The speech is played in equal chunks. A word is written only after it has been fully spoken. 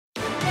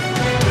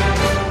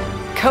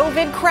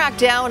COVID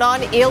crackdown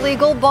on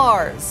illegal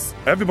bars.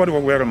 Everybody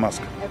was wearing a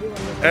mask.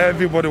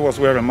 Everybody was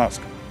wearing a mask.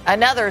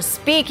 Another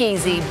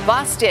speakeasy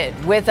busted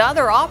with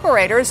other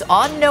operators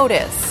on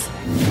notice.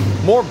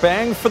 More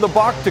bang for the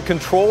buck to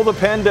control the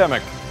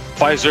pandemic.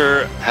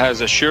 Pfizer has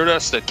assured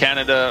us that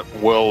Canada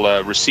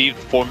will receive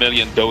 4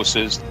 million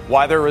doses.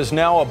 Why there is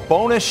now a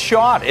bonus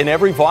shot in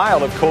every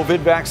vial of COVID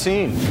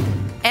vaccine.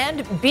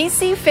 And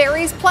BC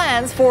Ferry's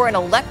plans for an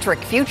electric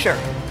future.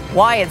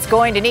 Why it's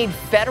going to need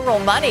federal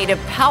money to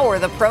power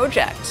the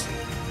project.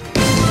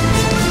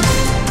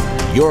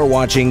 You're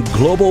watching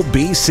Global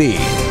BC.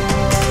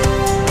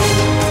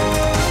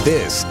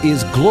 This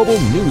is Global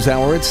News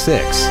Hour at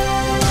 6.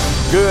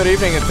 Good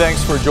evening and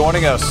thanks for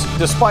joining us.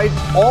 Despite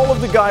all of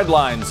the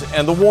guidelines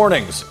and the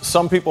warnings,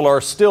 some people are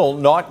still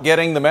not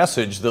getting the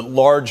message that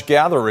large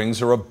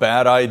gatherings are a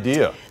bad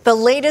idea. The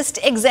latest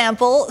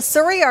example,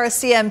 Surrey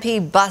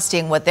RCMP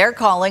busting what they're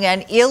calling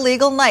an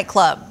illegal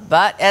nightclub.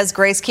 But as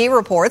Grace Key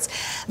reports,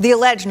 the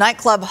alleged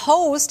nightclub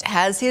host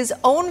has his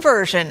own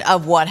version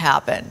of what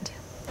happened.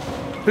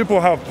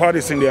 People have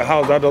parties in their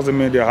house. That doesn't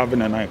mean they're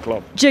having a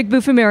nightclub.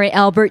 Jigboufumeri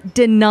Albert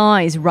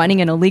denies running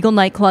an illegal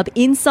nightclub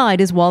inside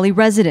his Wally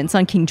residence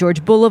on King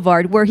George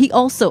Boulevard, where he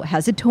also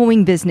has a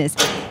towing business.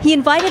 He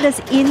invited us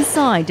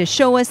inside to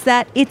show us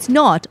that it's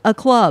not a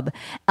club.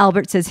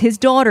 Albert says his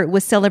daughter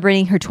was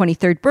celebrating her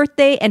 23rd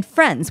birthday and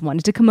friends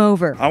wanted to come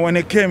over. And when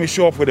he came, he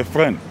showed up with a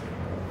friend.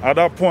 At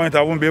that point,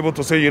 I wouldn't be able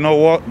to say, you know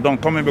what, don't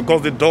come in,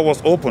 because the door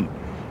was open.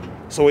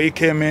 So he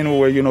came in,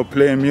 we were,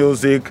 playing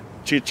music,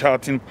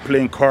 chit-chatting,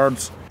 playing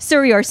cards.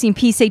 Surrey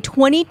RCMP say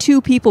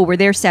 22 people were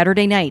there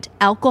Saturday night.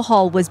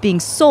 Alcohol was being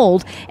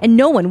sold and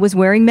no one was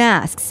wearing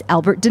masks.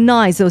 Albert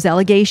denies those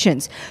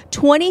allegations.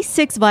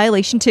 26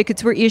 violation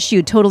tickets were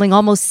issued, totaling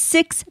almost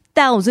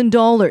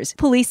 $6,000.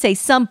 Police say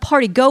some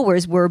party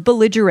goers were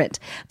belligerent.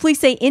 Police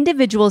say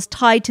individuals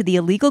tied to the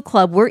illegal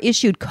club were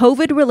issued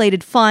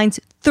COVID-related fines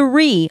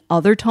 3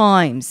 other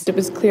times. It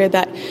was clear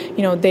that,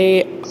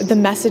 the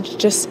message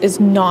just is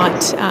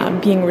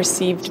not being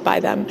received by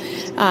them.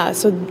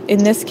 So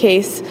in this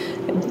case,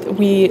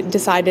 we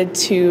decided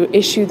to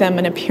issue them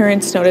an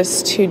appearance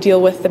notice to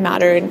deal with the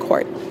matter in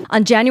court.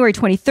 On January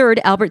 23rd,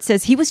 Albert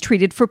says he was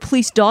treated for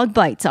police dog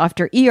bites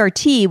after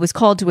ERT was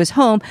called to his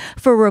home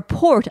for a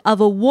report of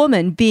a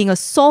woman being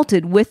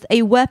assaulted with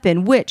a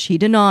weapon, which he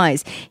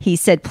denies. He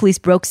said police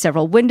broke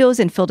several windows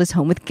and filled his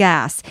home with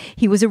gas.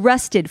 He was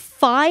arrested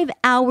 5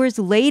 hours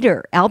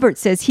later. Albert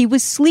says he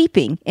was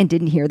sleeping and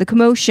didn't hear the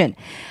commotion.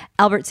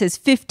 Albert says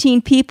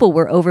 15 people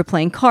were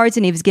overplaying cards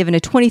and he was given a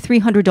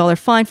 $2,300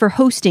 fine for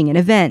hosting an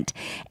event.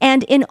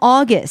 And in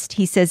August,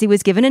 he says he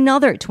was given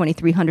another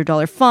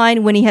 $2,300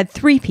 fine when he had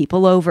 3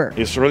 people over.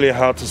 It's really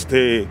hard to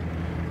stay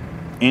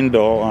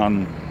indoor,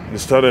 and he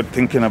started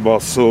thinking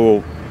about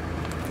so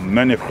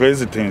many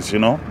crazy things,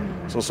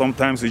 So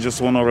sometimes you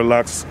just want to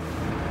relax,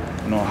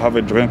 have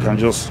a drink and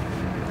just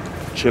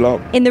chill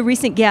out. In the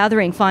recent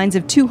gathering, fines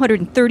of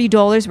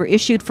 $230 were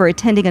issued for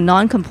attending a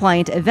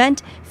non-compliant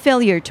event,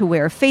 failure to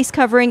wear a face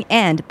covering,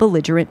 and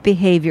belligerent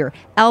behavior.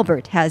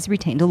 Albert has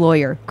retained a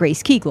lawyer.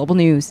 Grace Key, Global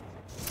News.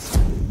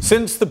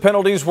 Since the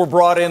penalties were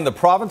brought in, the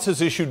province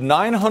has issued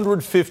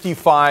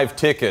 955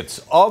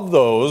 tickets. Of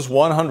those,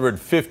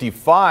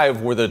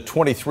 155 were the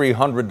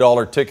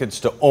 $2,300 tickets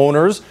to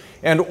owners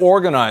and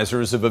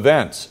organizers of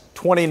events.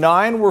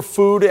 29 were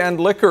food and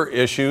liquor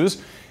issues,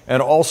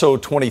 and also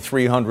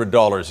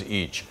 $2,300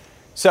 each.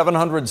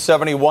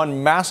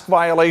 771 mask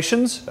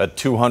violations at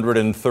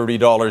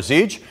 $230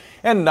 each,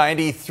 and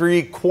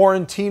 93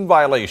 quarantine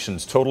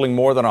violations totaling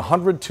more than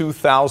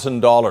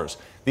 $102,000.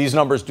 These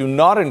numbers do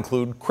not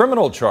include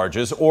criminal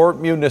charges or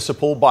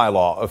municipal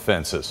bylaw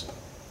offenses.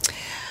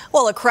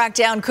 Well, a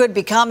crackdown could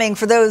be coming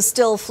for those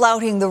still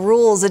flouting the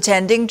rules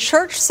attending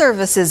church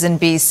services in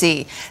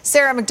BC.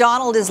 Sarah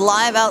McDonald is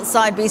live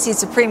outside BC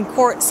Supreme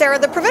Court. Sarah,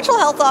 the provincial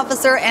health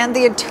officer and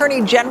the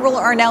Attorney General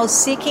are now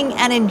seeking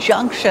an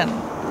injunction.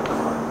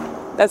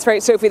 That's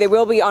right, Sophie. They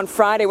will be on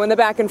Friday when the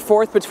back and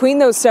forth between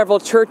those several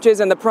churches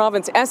and the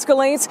province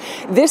escalates,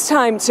 this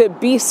time to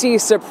BC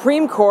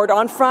Supreme Court.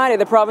 On Friday,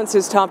 the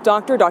province's top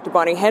doctor, Dr.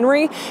 Bonnie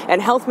Henry,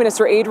 and Health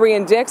Minister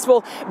Adrian Dix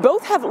will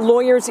both have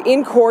lawyers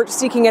in court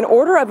seeking an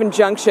order of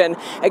injunction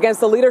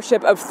against the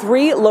leadership of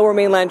 3 Lower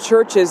Mainland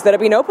churches that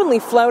have been openly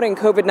flouting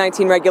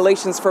COVID-19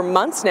 regulations for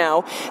months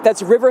now.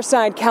 That's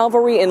Riverside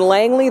Calvary in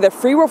Langley, the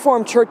Free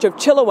Reformed Church of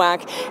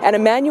Chilliwack, and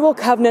Emmanuel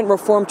Covenant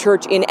Reformed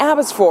Church in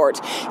Abbotsford.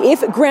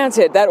 If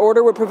granted, that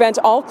order would prevent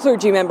all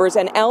clergy members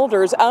and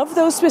elders of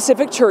those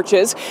specific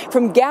churches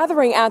from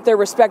gathering at their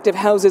respective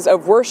houses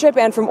of worship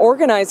and from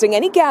organizing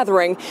any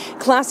gathering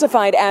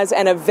classified as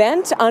an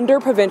event under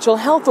provincial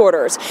health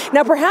orders.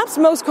 Now, perhaps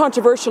most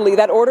controversially,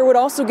 that order would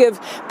also give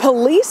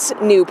police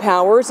new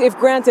powers. If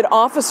granted,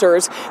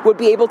 officers would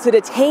be able to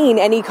detain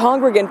any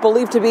congregant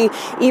believed to be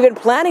even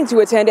planning to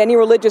attend any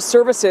religious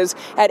services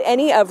at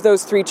any of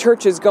those 3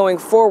 churches going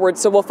forward.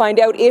 So we'll find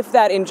out if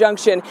that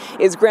injunction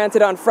is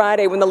granted on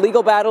Friday when the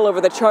legal battle over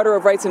the Charter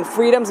of Rights and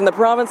Freedoms in the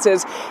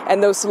provinces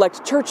and those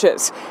select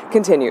churches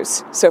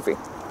continues. Sophie.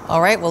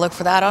 All right, we'll look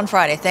for that on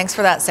Friday. Thanks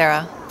for that,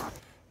 Sarah.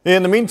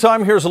 In the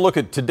meantime, here's a look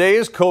at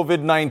today's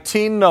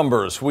COVID-19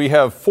 numbers. We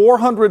have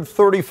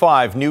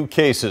 435 new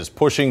cases,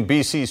 pushing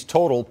BC's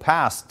total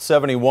past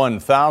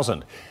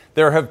 71,000.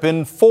 There have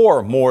been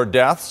 4 more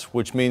deaths,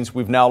 which means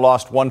we've now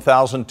lost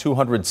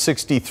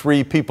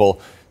 1,263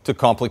 people to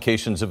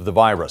complications of the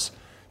virus.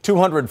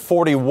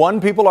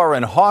 241 people are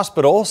in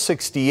hospital,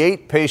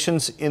 68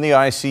 patients in the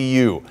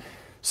ICU.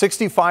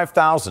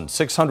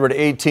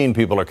 65,618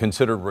 people are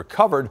considered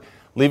recovered,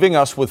 leaving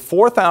us with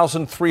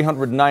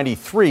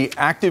 4,393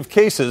 active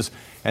cases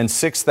and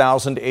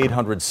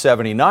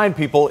 6,879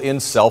 people in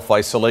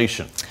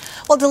self-isolation.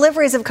 Well,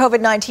 deliveries of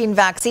COVID-19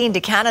 vaccine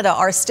to Canada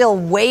are still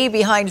way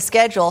behind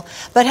schedule,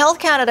 but Health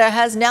Canada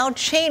has now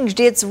changed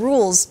its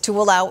rules to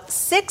allow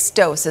 6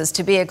 doses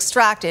to be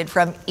extracted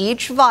from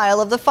each vial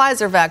of the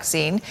Pfizer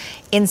vaccine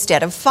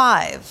instead of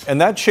 5.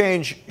 And that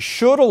change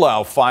should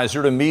allow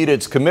Pfizer to meet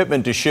its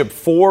commitment to ship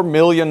 4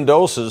 million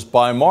doses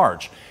by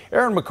March.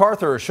 Aaron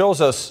MacArthur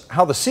shows us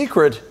how the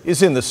secret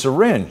is in the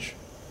syringe.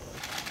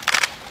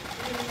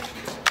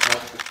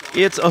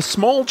 It's a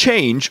small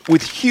change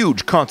with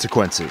huge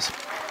consequences.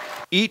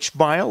 Each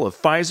vial of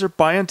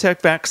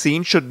Pfizer-BioNTech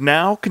vaccine should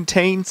now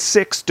contain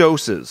 6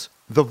 doses.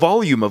 The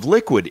volume of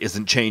liquid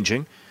isn't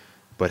changing,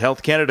 but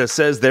Health Canada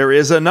says there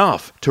is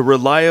enough to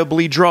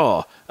reliably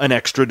draw an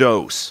extra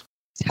dose.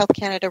 Health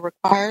Canada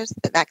requires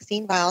that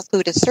vaccine vials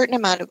include a certain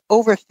amount of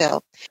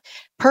overfill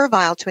per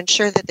vial to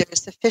ensure that there is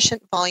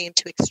sufficient volume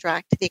to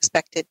extract the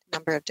expected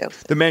number of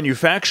doses. The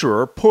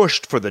manufacturer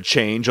pushed for the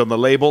change on the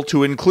label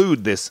to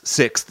include this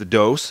 6th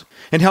dose,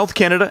 and Health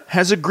Canada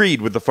has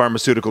agreed with the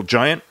pharmaceutical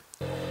giant.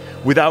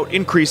 Without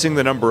increasing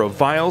the number of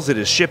vials it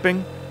is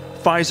shipping,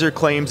 Pfizer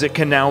claims it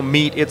can now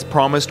meet its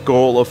promised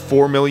goal of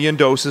 4 million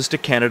doses to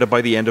Canada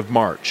by the end of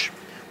March.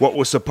 What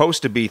was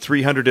supposed to be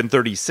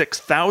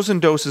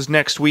 336,000 doses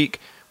next week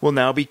will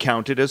now be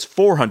counted as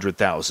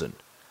 400,000.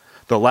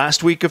 The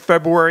last week of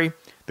February,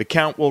 the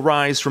count will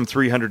rise from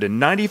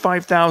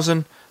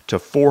 395,000 to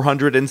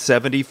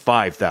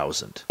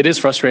 475,000. It is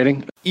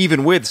frustrating.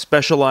 Even with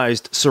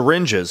specialized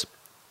syringes,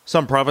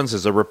 some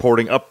provinces are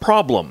reporting a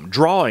problem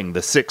drawing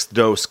the 6th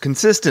dose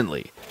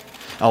consistently.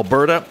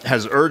 Alberta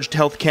has urged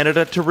Health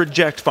Canada to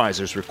reject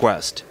Pfizer's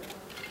request.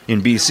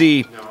 In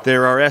BC,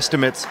 there are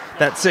estimates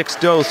that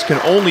 6th dose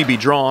can only be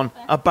drawn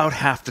about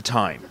half the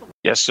time.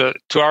 Yes,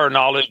 to our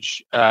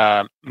knowledge,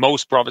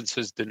 most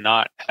provinces did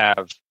not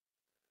have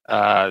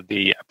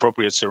the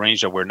appropriate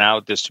syringe that we're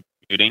now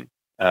distributing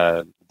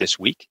this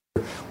week.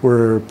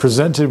 We're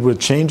presented with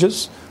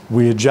changes,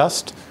 we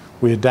adjust,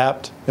 we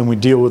adapt, and we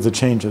deal with the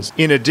changes.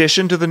 In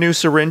addition to the new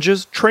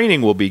syringes,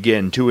 training will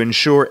begin to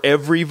ensure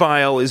every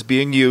vial is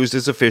being used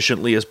as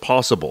efficiently as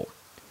possible.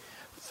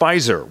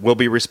 Pfizer will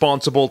be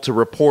responsible to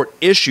report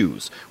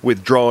issues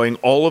with drawing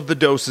all of the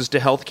doses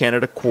to Health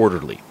Canada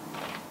quarterly.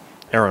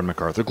 Aaron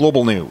MacArthur,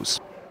 Global News.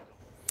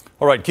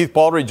 All right, Keith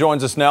Baldry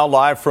joins us now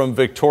live from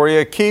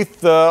Victoria.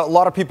 Keith, a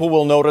lot of people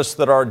will notice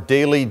that our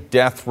daily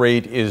death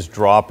rate is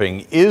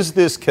dropping. Is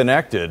this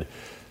connected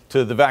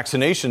to the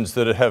vaccinations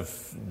that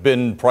have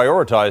been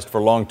prioritized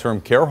for long-term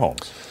care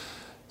homes?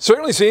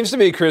 Certainly seems to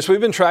be, Chris.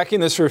 We've been tracking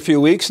this for a few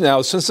weeks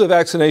now. Since the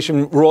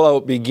vaccination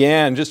rollout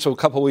began, just a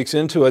couple weeks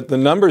into it, the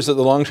numbers at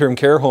the long-term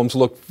care homes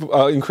look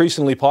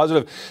increasingly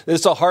positive.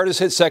 It's the hardest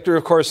hit sector,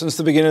 of course, since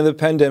the beginning of the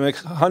pandemic.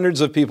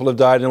 Hundreds of people have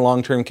died in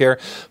long-term care.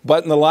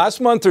 But in the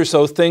last month or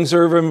so, things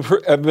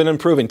have been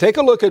improving. Take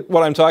a look at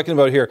what I'm talking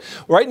about here.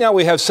 Right now,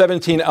 we have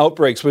 17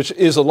 outbreaks, which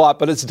is a lot,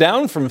 but it's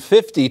down from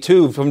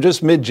 52 from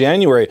just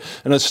mid-January,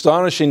 an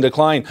astonishing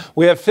decline.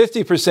 We have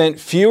 50%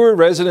 fewer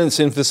residents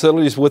in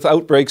facilities with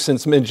outbreaks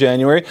since mid-January,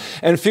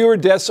 and fewer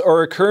deaths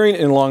are occurring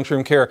in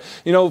long-term care.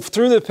 You know,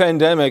 through the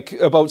pandemic,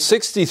 about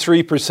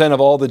 63%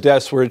 of all the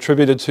deaths were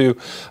attributed to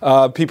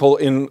people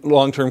in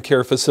long-term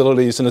care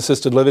facilities and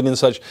assisted living and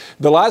such.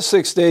 The last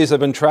 6 days, I've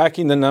been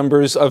tracking the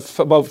numbers of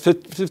about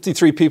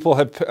 53 people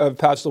have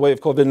passed away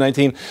of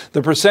COVID-19.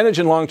 The percentage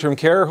in long-term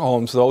care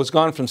homes, though, has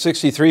gone from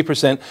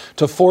 63%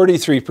 to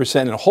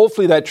 43%, and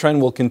hopefully that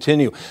trend will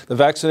continue. The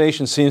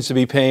vaccination seems to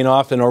be paying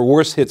off in our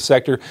worst hit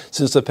sector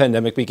since the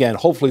pandemic began.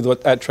 Hopefully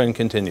that trend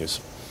continues.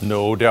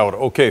 No doubt.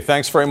 Okay,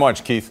 thanks very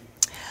much, Keith.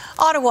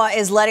 Ottawa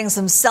is letting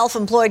some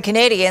self-employed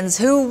Canadians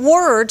who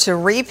were to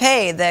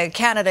repay the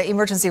Canada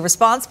Emergency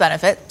Response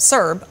Benefit,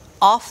 CERB,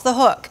 off the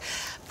hook.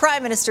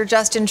 Prime Minister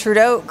Justin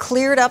Trudeau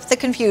cleared up the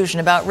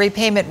confusion about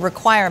repayment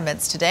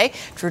requirements today.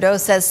 Trudeau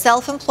says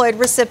self-employed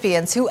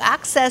recipients who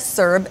access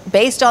CERB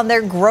based on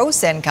their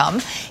gross income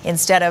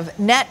instead of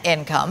net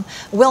income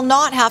will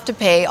not have to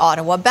pay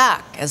Ottawa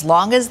back as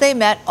long as they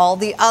met all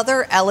the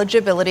other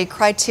eligibility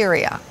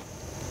criteria.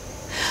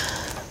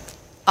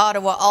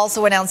 Ottawa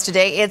also announced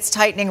today it's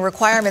tightening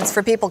requirements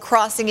for people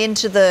crossing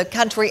into the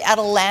country at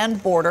a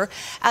land border.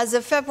 As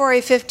of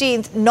February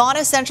 15th,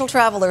 non-essential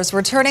travelers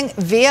returning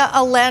via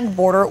a land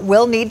border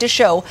will need to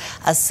show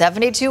a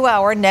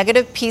 72-hour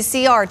negative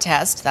PCR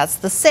test. That's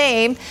the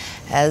same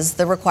as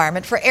the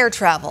requirement for air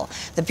travel.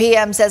 The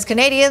PM says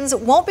Canadians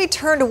won't be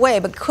turned away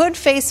but could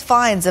face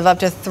fines of up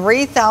to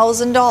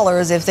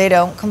 $3,000 if they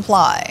don't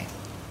comply.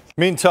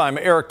 Meantime,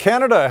 Air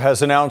Canada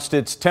has announced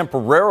it's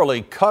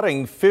temporarily cutting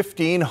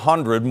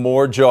 1,500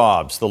 more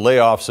jobs. The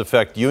layoffs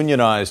affect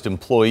unionized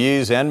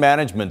employees and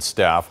management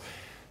staff.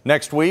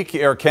 Next week,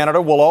 Air Canada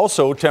will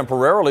also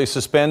temporarily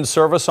suspend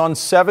service on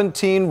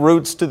 17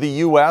 routes to the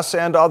U.S.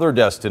 and other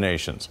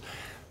destinations.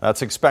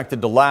 That's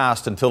expected to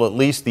last until at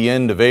least the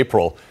end of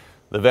April.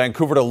 The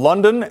Vancouver to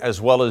London,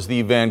 as well as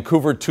the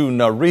Vancouver to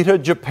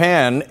Narita,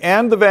 Japan,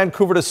 and the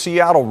Vancouver to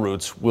Seattle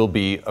routes will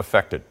be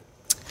affected.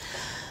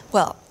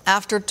 Well,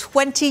 after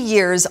 20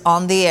 years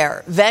on the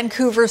air,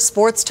 Vancouver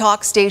sports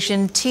talk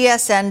station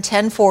TSN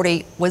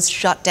 1040 was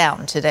shut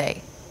down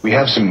today. We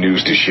have some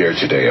news to share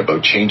today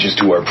about changes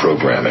to our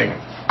programming.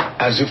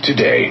 As of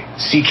today,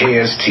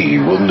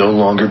 CKST will no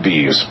longer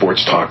be a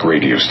sports talk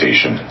radio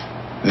station.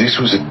 This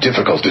was a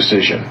difficult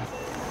decision.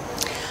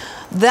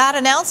 That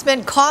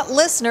announcement caught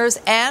listeners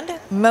and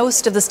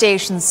most of the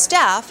station's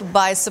staff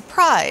by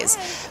surprise.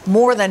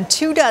 More than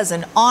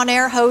 24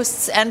 on-air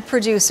hosts and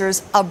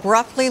producers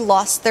abruptly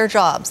lost their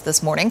jobs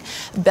this morning.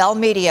 Bell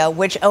Media,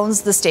 which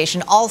owns the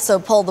station, also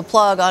pulled the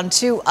plug on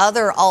 2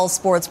 other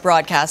all-sports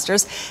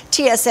broadcasters,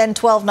 TSN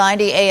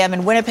 1290 AM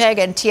in Winnipeg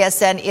and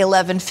TSN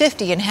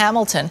 1150 in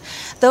Hamilton.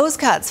 Those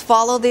cuts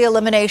follow the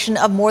elimination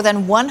of more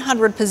than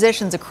 100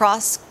 positions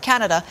across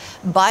Canada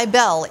by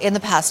Bell in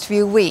the past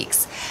few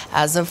weeks.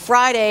 As of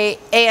Friday,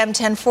 AM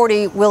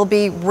 1040 will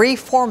be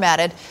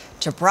reformatted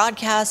to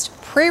broadcast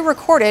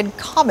pre-recorded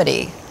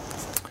comedy.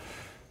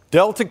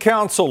 Delta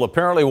Council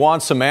apparently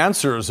wants some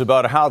answers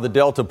about how the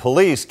Delta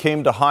Police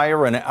came to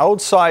hire an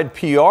outside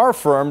PR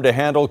firm to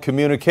handle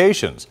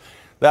communications.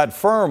 That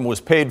firm was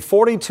paid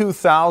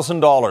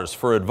 $42,000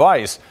 for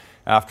advice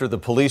after the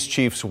police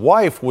chief's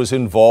wife was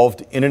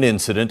involved in an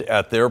incident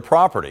at their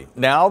property.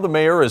 Now the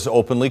mayor is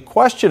openly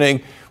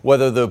questioning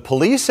whether the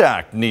Police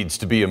Act needs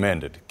to be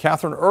amended.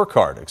 Catherine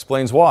Urquhart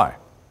explains why.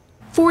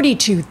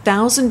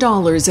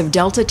 $42,000 of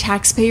Delta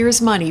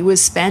taxpayers' money was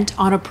spent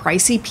on a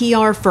pricey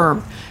PR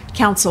firm.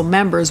 Council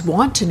members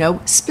want to know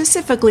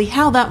specifically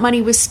how that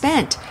money was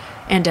spent,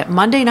 and at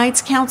Monday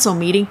night's council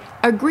meeting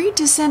agreed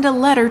to send a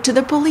letter to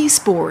the police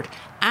board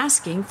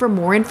asking for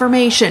more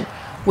information,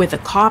 with a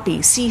copy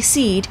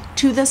CC'd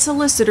to the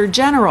Solicitor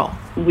General.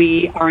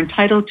 We are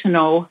entitled to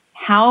know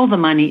how the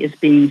money is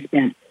being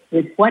spent.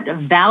 With what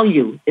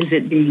value is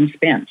it being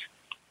spent?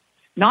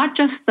 Not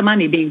just the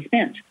money being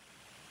spent.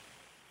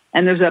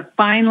 And there's a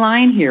fine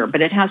line here,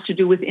 but it has to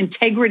do with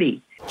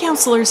integrity.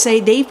 Councillors say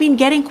they've been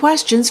getting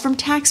questions from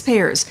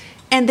taxpayers,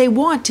 and they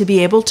want to be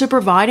able to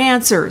provide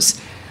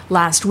answers.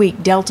 Last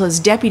week,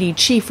 Delta's deputy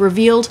chief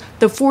revealed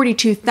the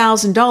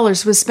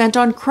 $42,000 was spent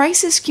on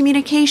crisis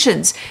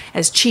communications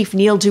as Chief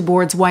Neil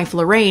Dubourd's wife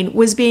Lorraine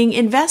was being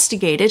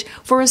investigated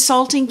for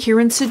assaulting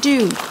Kieran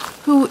Sidhu,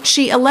 who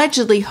she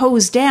allegedly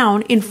hosed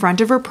down in front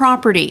of her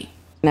property.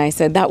 And I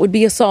said that would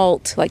be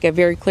assault, like I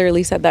very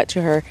clearly said that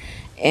to her.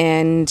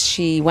 And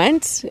she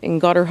went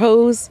and got her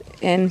hose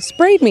and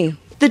sprayed me.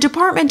 The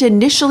department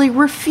initially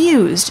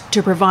refused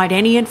to provide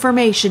any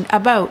information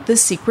about the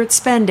secret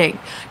spending,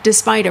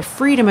 despite a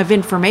Freedom of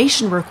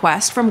Information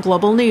request from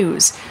Global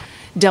News.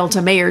 Delta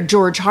Mayor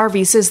George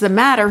Harvey says the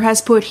matter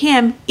has put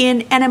him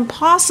in an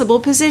impossible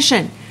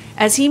position,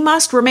 as he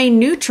must remain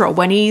neutral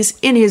when he's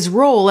in his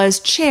role as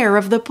chair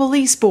of the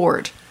police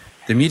board.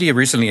 The media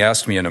recently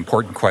asked me an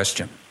important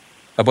question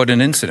about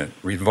an incident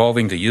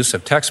involving the use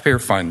of taxpayer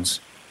funds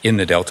in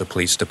the Delta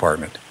Police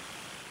Department.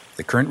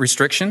 The current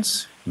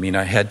restrictions mean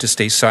I had to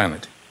stay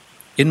silent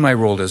in my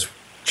role as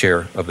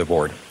chair of the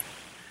board,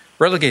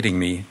 relegating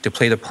me to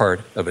play the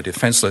part of a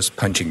defenseless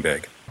punching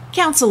bag.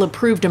 Council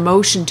approved a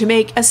motion to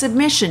make a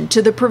submission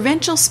to the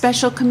Provincial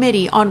Special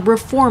Committee on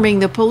Reforming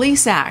the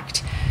Police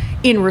Act.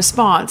 In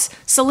response,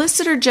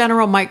 Solicitor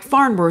General Mike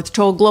Farnworth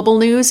told Global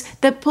News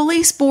that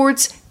police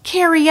boards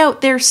carry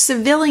out their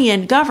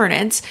civilian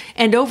governance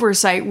and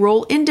oversight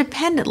role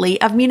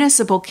independently of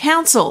municipal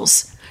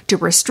councils to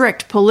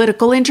restrict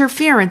political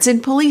interference in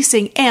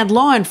policing and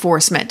law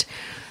enforcement.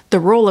 The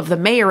role of the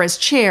mayor as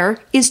chair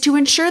is to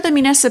ensure the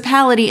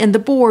municipality and the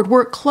board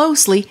work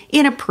closely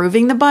in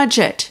approving the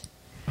budget.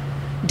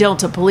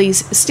 Delta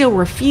Police still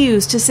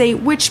refuse to say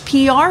which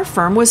PR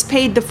firm was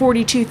paid the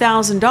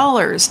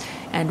 $42,000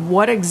 and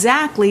what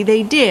exactly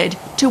they did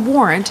to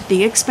warrant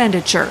the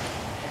expenditure.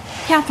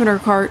 Catherine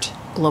Urquhart,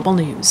 Global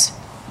News.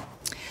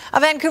 A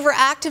Vancouver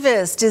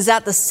activist is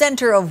at the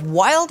center of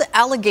wild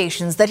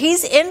allegations that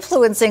he's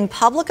influencing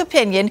public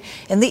opinion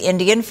in the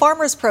Indian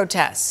farmers'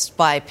 protests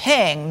by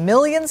paying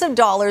millions of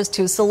dollars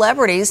to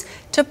celebrities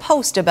to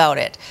post about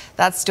it.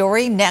 That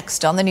story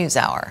next on the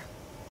NewsHour.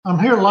 I'm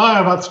here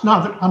live.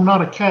 I'm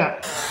not a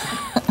cat.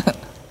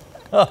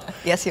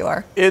 Yes, you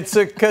are. It's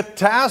a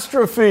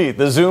catastrophe.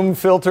 The Zoom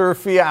filter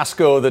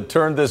fiasco that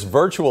turned this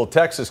virtual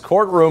Texas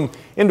courtroom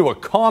into a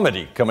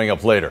comedy coming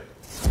up later.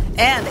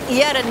 And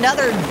yet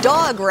another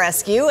dog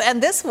rescue,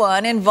 and this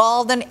one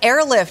involved an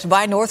airlift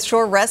by North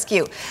Shore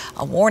Rescue.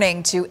 A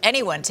warning to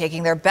anyone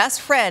taking their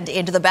best friend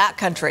into the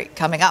backcountry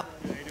coming up.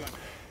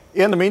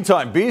 In the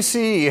meantime,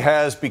 BC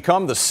has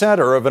become the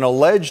center of an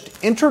alleged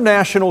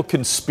international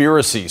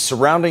conspiracy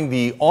surrounding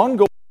the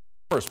ongoing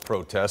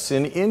Protests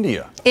in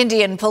India.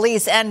 Indian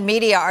police and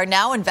media are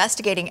now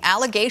investigating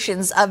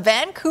allegations a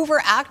Vancouver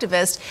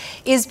activist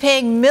is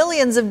paying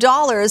millions of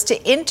dollars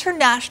to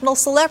international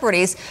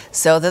celebrities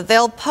so that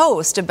they'll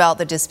post about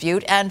the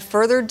dispute and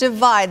further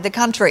divide the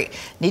country.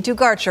 Neetu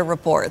Garcha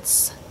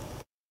reports.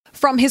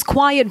 From his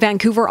quiet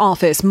Vancouver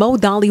office, Mo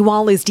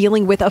Dhaliwal is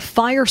dealing with a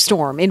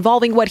firestorm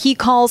involving what he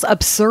calls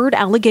absurd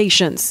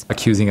allegations.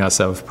 Accusing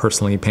us of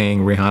personally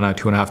paying Rihanna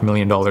 $2.5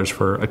 million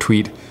for a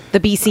tweet. The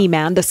BC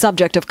man, the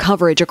subject of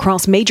coverage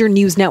across major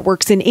news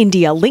networks in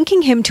India,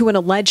 linking him to an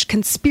alleged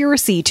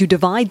conspiracy to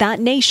divide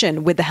that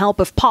nation with the help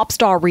of pop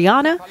star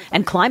Rihanna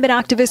and climate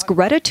activist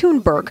Greta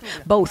Thunberg,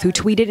 both who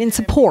tweeted in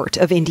support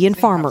of Indian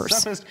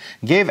farmers.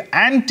 Gave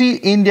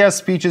anti-India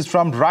speeches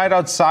from right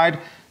outside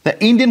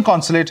the Indian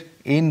consulate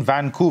in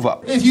Vancouver.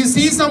 If you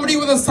see somebody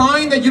with a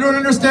sign that you don't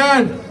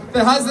understand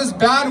that has this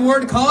bad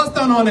word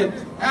Khalistan on it,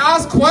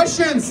 ask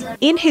questions.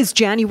 In his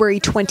January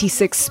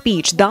 26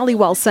 speech,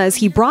 Dhaliwal says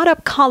he brought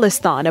up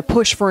Khalistan, a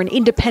push for an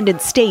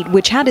independent state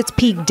which had its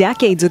peak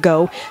decades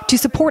ago, to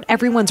support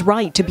everyone's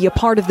right to be a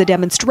part of the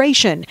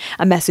demonstration,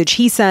 a message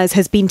he says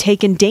has been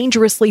taken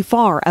dangerously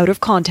far out of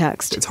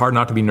context. It's hard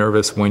not to be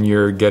nervous when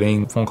you're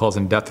getting phone calls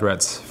and death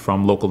threats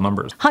from local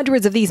numbers.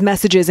 Hundreds of these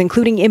messages,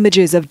 including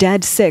images of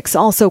dead Sikhs,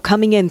 also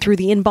coming in through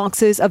the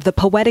inboxes of the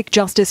Poetic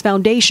Justice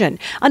Foundation,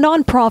 a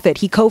non-profit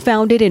he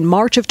co-founded in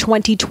March of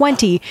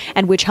 2020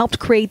 and which helped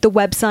create the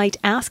website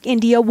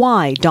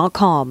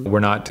AskIndiaWhy.com. We're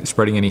not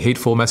spreading any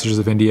hateful messages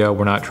of India.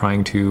 We're not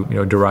trying to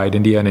deride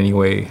India in any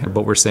way.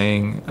 But we're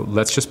saying,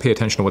 let's just pay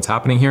attention to what's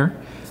happening here.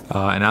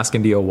 And ask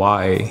India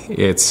why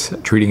it's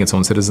treating its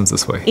own citizens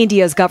this way.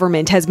 India's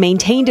government has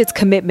maintained its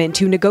commitment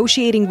to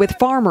negotiating with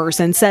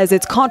farmers and says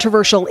its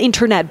controversial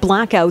internet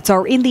blackouts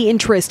are in the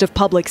interest of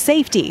public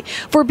safety.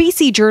 For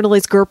BC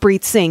journalist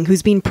Gurpreet Singh,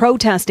 who's been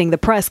protesting the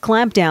press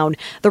clampdown,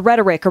 the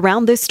rhetoric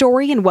around this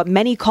story and what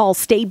many call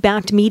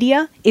state-backed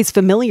media is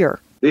familiar.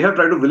 They have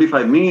tried to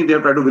vilify me. They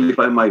have tried to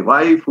vilify my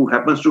wife, who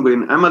happens to be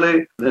in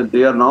MLA.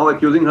 They are now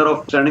accusing her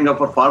of standing up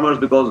for farmers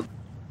because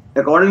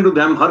according to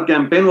them, her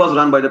campaign was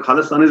run by the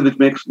Khalistanis, which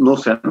makes no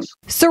sense.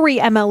 Surrey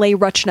MLA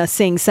Rachna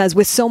Singh says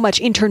with so much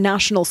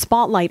international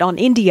spotlight on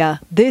India,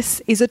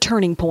 this is a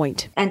turning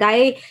point. And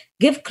I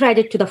give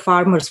credit to the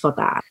farmers for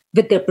that.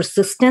 With their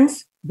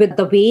persistence, with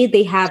the way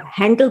they have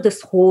handled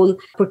this whole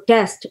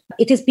protest,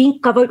 it is being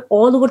covered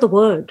all over the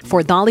world.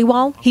 For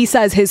Dhaliwal, he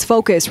says his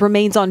focus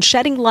remains on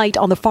shedding light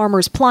on the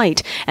farmers'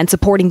 plight and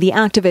supporting the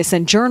activists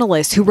and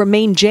journalists who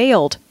remain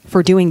jailed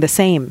for doing the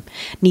same.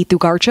 Neetu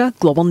Garcha,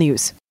 Global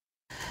News.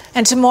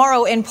 And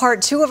tomorrow, in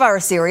part 2 of our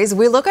series,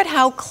 we look at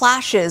how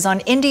clashes on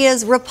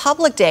India's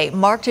Republic Day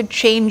marked a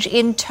change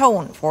in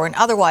tone for an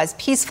otherwise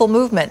peaceful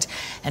movement,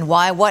 and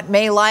why what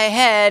may lie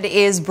ahead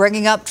is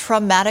bringing up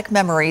traumatic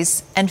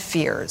memories and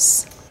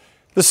fears.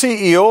 The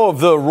CEO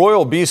of the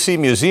Royal BC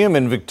Museum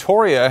in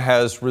Victoria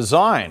has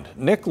resigned.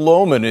 Nick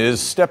Lohman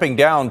is stepping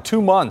down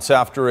 2 months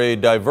after a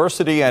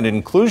diversity and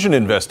inclusion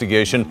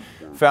investigation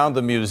found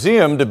the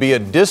museum to be a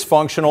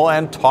dysfunctional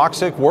and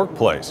toxic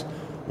workplace.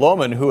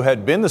 Lohman, who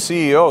had been the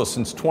CEO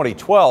since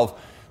 2012,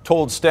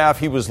 told staff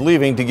he was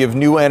leaving to give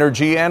new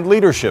energy and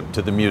leadership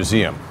to the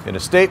museum. In a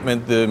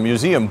statement, the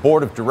museum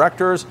board of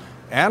directors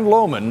and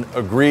Lohman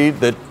agreed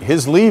that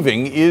his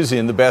leaving is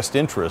in the best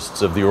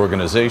interests of the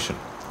organization.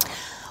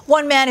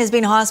 One man has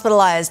been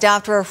hospitalized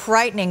after a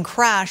frightening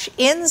crash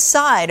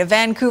inside a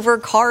Vancouver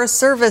car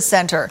service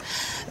center.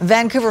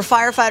 Vancouver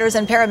firefighters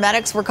and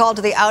paramedics were called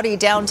to the Audi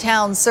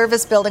downtown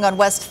service building on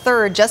West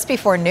 3rd just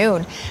before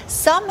noon.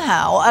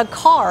 Somehow, a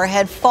car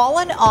had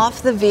fallen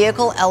off the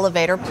vehicle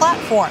elevator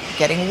platform,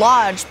 getting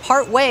lodged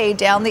partway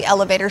down the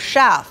elevator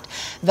shaft.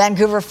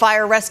 Vancouver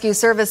Fire Rescue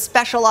Service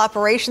Special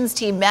Operations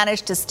Team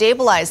managed to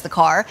stabilize the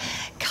car,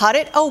 cut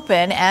it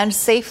open, and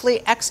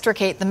safely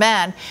extricate the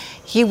man.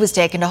 He was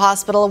taken to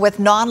hospital with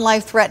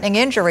non-life-threatening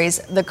injuries.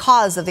 The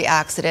cause of the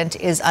accident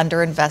is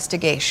under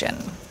investigation.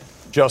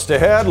 Just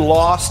ahead,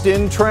 Lost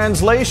in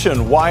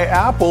Translation, why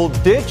Apple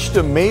ditched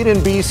a Made in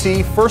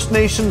BC First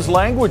Nations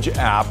language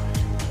app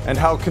and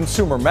how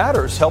Consumer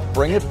Matters helped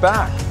bring it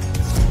back.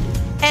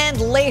 And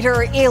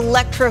later,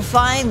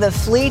 electrifying the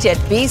fleet at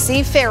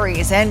BC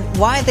Ferries and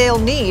why they'll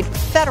need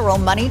federal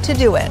money to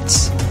do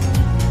it.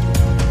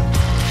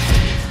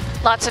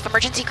 Lots of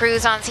emergency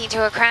crews on scene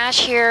to a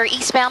crash here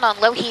eastbound on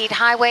Lougheed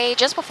Highway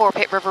just before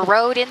Pitt River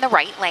Road in the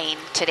right lane.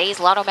 Today's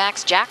Lotto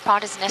Max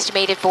jackpot is an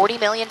estimated $40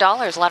 million.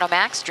 Lotto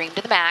Max, dream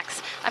to the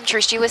max. I'm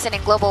Trish Jewison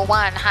in Global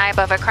One, high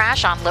above a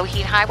crash on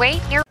Lougheed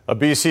Highway near... A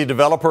BC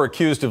developer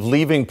accused of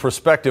leaving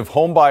prospective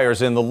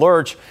homebuyers in the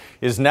lurch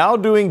is now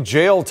doing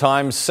jail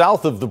time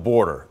south of the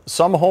border.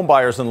 Some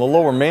homebuyers in the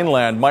Lower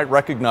Mainland might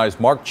recognize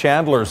Mark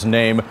Chandler's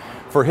name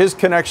for his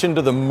connection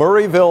to the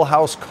Murrayville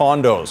House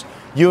condos.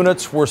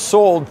 Units were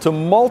sold to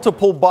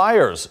multiple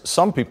buyers.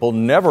 Some people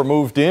never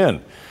moved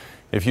in.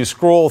 If you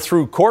scroll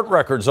through court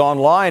records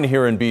online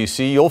here in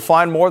BC, you'll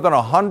find more than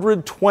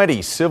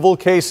 120 civil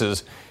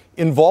cases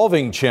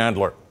involving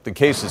Chandler. The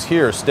cases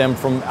here stem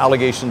from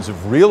allegations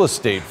of real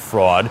estate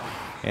fraud.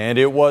 And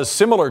it was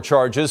similar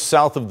charges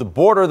south of the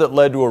border that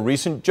led to a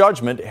recent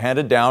judgment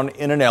handed down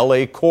in an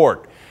LA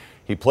court.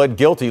 He pled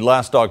guilty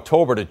last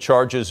October to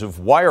charges of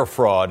wire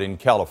fraud in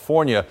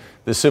California.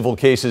 The civil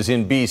cases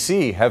in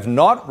BC have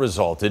not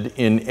resulted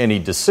in any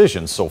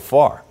decisions so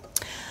far.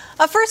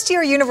 A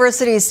first-year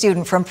university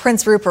student from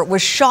Prince Rupert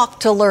was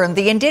shocked to learn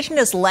the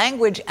Indigenous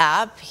language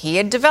app he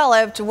had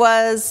developed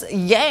was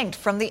yanked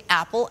from the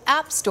Apple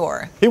App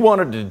Store. He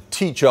wanted to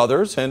teach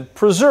others and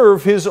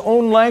preserve his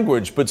own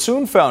language, but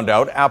soon found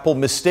out Apple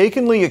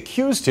mistakenly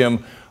accused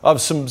him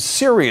of some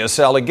serious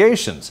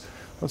allegations.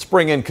 Let's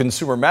bring in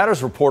Consumer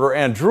Matters reporter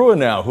Ann Drua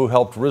now, who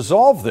helped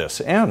resolve this.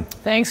 Ann.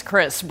 Thanks,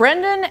 Chris.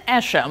 Brendan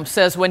Esham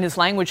says when his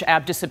language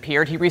app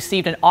disappeared, he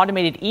received an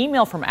automated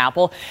email from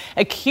Apple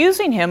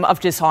accusing him of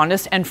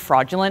dishonest and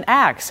fraudulent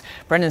acts.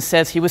 Brendan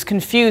says he was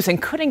confused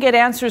and couldn't get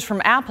answers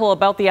from Apple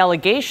about the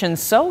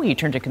allegations, so he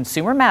turned to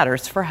Consumer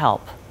Matters for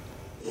help.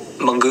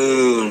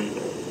 Mangoon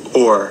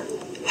or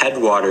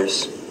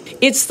Headwaters.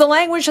 It's the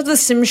language of the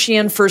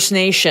Tsimshian First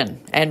Nation,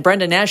 and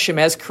Brendan Esham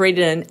has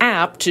created an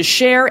app to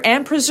share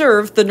and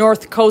preserve the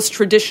North Coast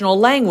traditional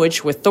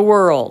language with the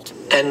world.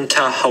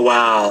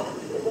 Entahawal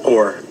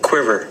or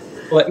quiver.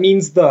 Well, it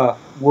means the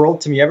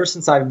world to me. Ever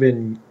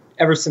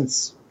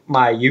since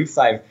my youth,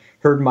 I've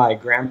heard my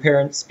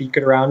grandparents speak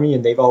it around me,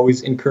 and they've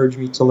always encouraged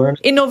me to learn.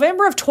 In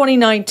November of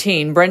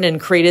 2019, Brendan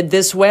created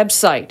this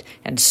website,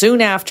 and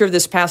soon after,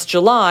 this past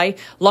July,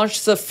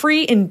 launched the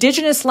free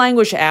Indigenous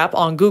language app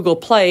on Google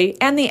Play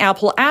and the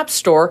Apple App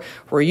Store,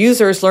 where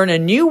users learn a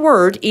new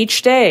word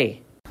each day.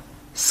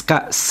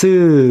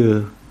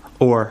 Skatsu,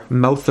 or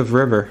mouth of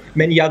river.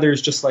 Many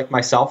others, just like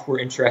myself, were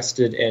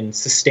interested in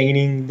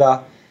sustaining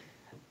the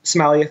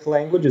Smalleuk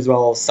language, as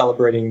well as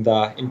celebrating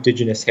the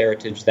Indigenous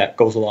heritage that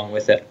goes along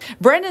with it.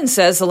 Brendan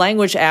says the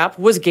language app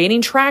was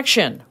gaining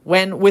traction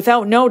when,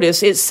 without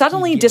notice, it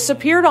suddenly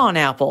disappeared on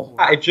Apple.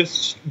 It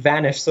just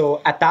vanished. So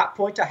at that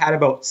point, I had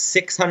about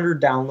 600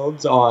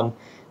 downloads on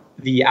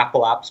the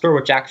Apple App Store,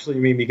 which actually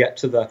made me get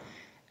to the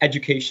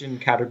education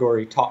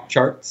category top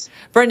charts.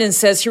 Brendan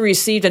says he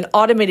received an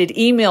automated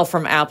email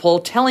from Apple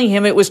telling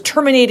him it was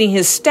terminating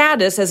his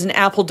status as an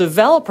Apple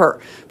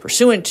developer,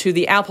 pursuant to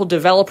the Apple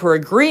Developer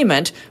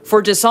Agreement,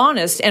 for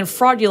dishonest and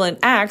fraudulent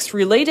acts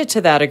related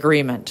to that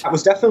agreement. It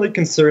was definitely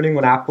concerning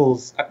when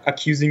Apple's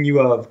accusing you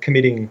of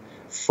committing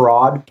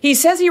fraud. He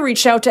says he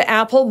reached out to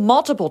Apple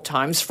multiple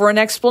times for an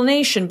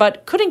explanation,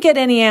 but couldn't get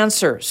any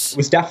answers. It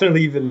was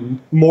definitely even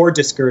more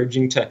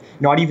discouraging to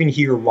not even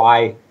hear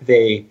why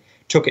they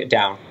took it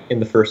down in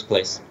the first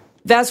place.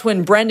 That's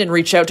when Brendan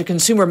reached out to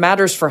Consumer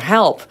Matters for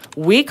help.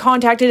 We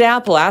contacted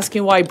Apple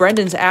asking why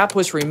Brendan's app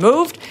was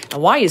removed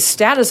and why his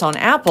status on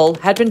Apple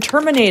had been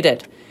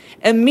terminated.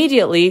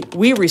 Immediately,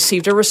 we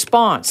received a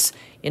response.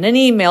 In an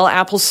email,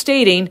 Apple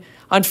stating,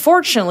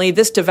 "Unfortunately,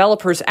 this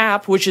developer's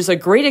app, which is a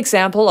great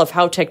example of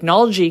how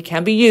technology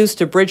can be used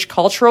to bridge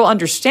cultural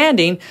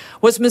understanding,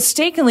 was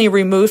mistakenly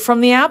removed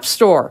from the App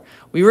Store.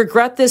 We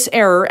regret this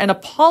error and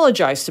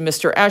apologize to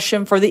Mr.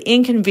 Esham for the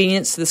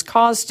inconvenience this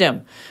caused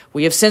him.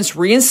 We have since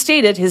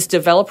reinstated his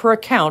developer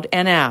account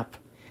and app."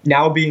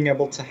 Now being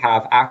able to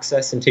have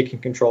access and taking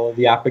control of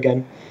the app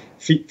again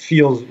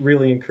feels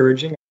really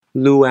encouraging.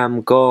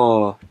 Luam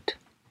God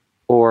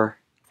or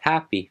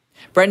happy.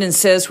 Brendan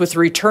says with the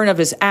return of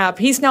his app,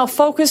 he's now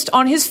focused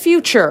on his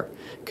future,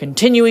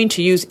 continuing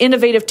to use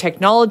innovative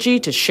technology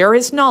to share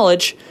his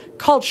knowledge,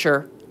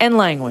 culture, and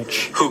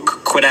language.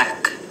 Hook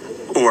Quebec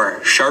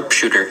or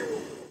sharpshooter.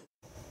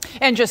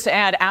 And just to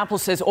add, Apple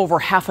says over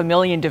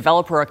 500,000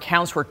 developer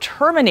accounts were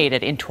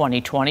terminated in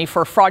 2020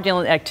 for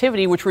fraudulent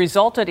activity, which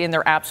resulted in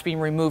their apps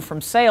being removed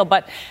from sale.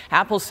 But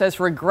Apple says,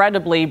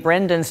 regrettably,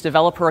 Brendan's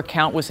developer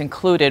account was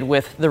included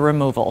with the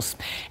removals.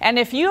 And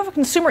if you have a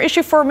consumer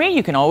issue for me,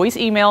 you can always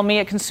email me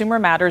at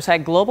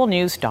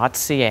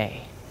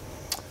consumermatters@globalnews.ca.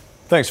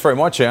 Thanks very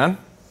much, Ann.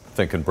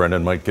 Thinking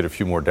Brendan might get a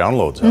few more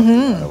downloads out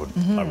there.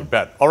 I would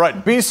bet. All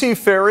right, BC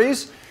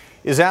Ferries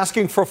is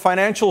asking for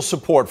financial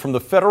support from the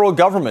federal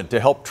government to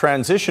help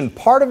transition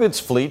part of its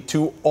fleet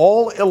to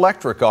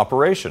all-electric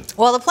operation.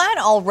 Well, the plan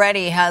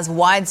already has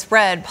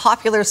widespread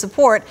popular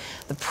support.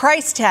 The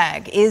price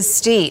tag is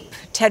steep.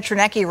 Ted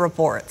Chernecki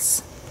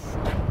reports.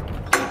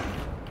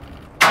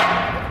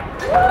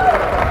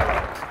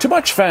 To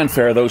much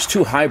fanfare, those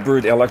two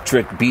hybrid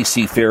electric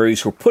BC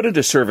ferries were put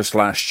into service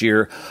last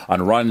year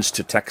on runs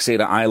to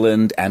Texada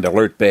Island and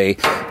Alert Bay,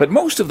 but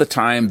most of the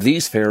time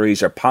these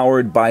ferries are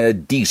powered by a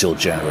diesel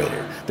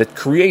generator that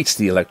creates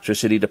the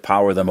electricity to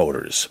power the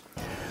motors.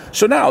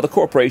 So now the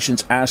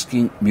corporation's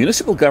asking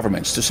municipal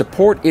governments to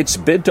support its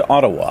bid to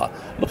Ottawa,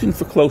 looking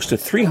for close to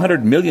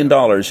 $300 million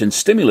in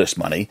stimulus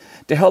money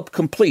to help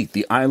complete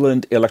the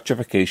island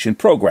electrification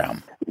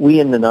program. We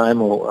in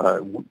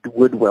Nanaimo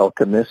would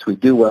welcome this. We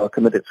do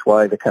welcome it. It's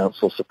why the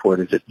council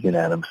supported it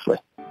unanimously.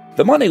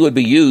 The money would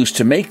be used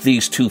to make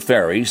these two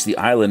ferries, the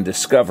Island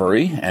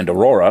Discovery and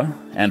Aurora,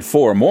 and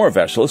 4 more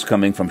vessels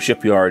coming from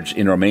shipyards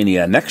in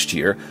Romania next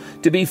year,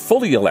 to be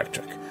fully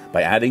electric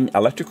by adding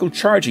electrical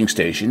charging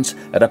stations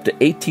at up to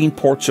 18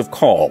 ports of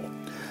call.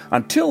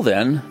 Until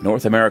then,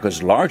 North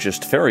America's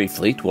largest ferry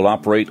fleet will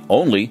operate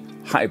only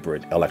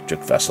hybrid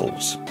electric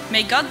vessels.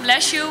 May God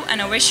bless you,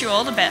 and I wish you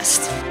all the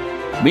best.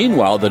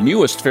 Meanwhile, the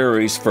newest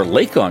ferries for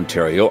Lake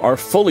Ontario are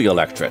fully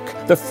electric,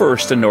 the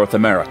first in North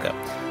America.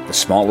 The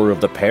smaller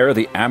of the pair,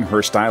 the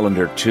Amherst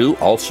Islander 2,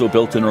 also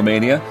built in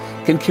Romania,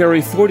 can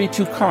carry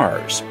 42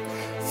 cars.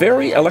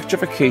 Ferry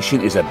electrification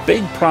is a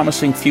big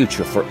promising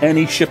future for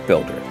any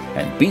shipbuilder,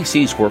 and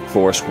BC's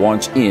workforce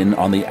wants in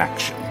on the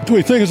action.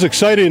 We think it's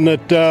exciting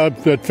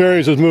that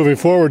Ferries is moving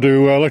forward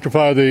to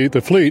electrify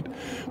the fleet,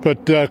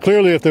 but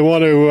clearly, if they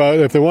want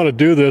to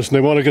do this and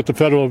they want to get the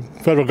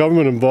federal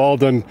government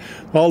involved, then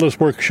all this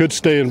work should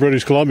stay in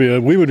British Columbia.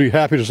 We would be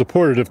happy to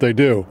support it if they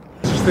do.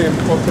 This is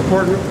the most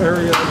important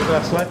area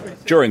that's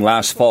left. During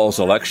last fall's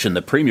election,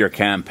 the Premier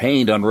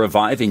campaigned on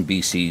reviving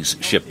BC's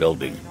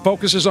shipbuilding.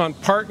 Focuses on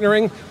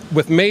partnering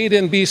with Made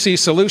in BC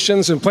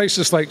solutions in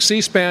places like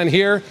Seaspan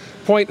here,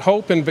 Point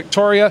Hope in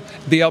Victoria,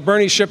 the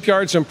Alberni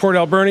shipyards in Port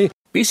Alberni.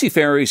 BC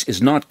Ferries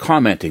is not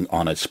commenting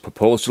on its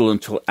proposal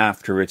until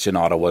after it's in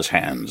Ottawa's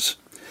hands.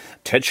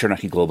 Ted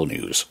Chernecki, Global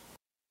News.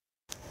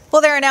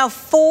 Well, there are now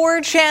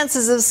 4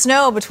 chances of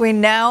snow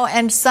between now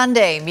and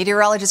Sunday.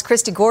 Meteorologist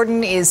Christy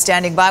Gordon is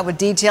standing by with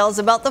details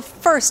about the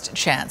first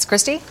chance.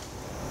 Christy?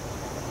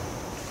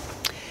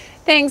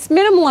 Thanks.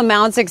 Minimal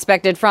amounts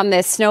expected from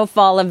this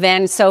snowfall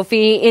event,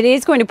 Sophie. It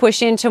is going to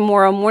push in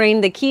tomorrow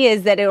morning. The key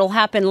is that it will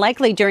happen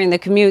likely during the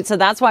commute, so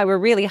that's why we're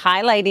really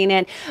highlighting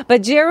it.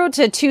 But 0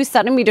 to 2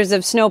 centimeters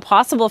of snow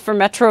possible for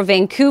Metro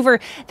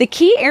Vancouver. The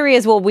key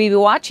areas we'll be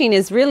watching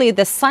is really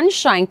the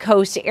Sunshine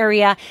Coast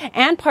area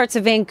and parts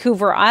of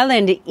Vancouver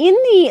Island. In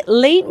the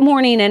late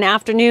morning and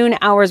afternoon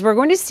hours, we're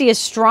going to see a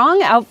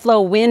strong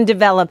outflow wind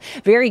develop.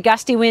 Very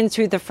gusty winds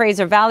through the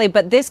Fraser Valley,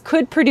 but this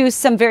could produce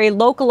some very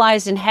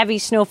localized and heavy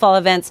snowfall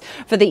events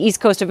for the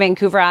east coast of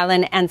Vancouver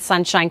Island and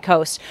Sunshine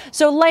Coast.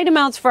 So light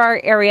amounts for our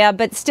area,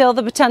 but still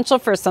the potential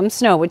for some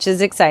snow, which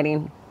is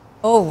exciting.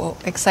 Oh,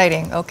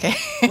 exciting. Okay.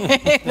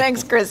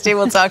 Thanks, Christy.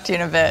 We'll talk to you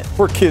in a bit.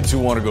 For kids who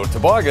want to go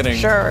tobogganing.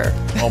 Sure.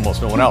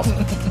 Almost no one else.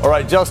 All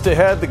right, just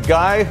ahead, the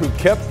guy who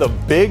kept the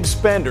big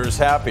spenders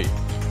happy.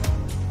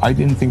 I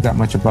didn't think that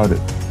much about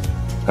it.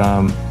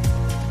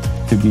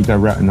 To be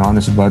direct and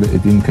honest about it,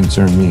 it didn't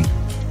concern me.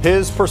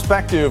 His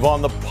perspective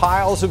on the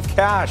piles of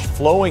cash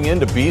flowing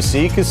into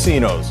BC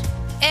casinos.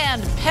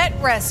 And Pet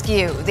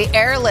Rescue, the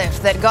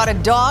airlift that got a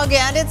dog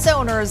and its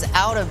owners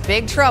out of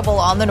big trouble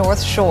on the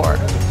North Shore.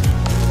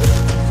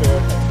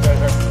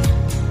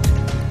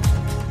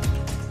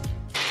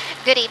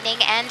 Good evening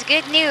and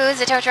good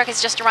news. A tow truck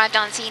has just arrived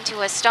on scene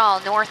to a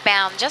stall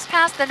northbound just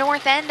past the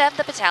north end of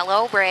the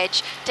Patello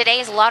Bridge.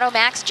 Today's Lotto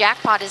Max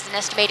jackpot is an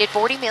estimated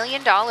 $40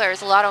 million.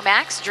 Lotto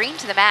Max, dream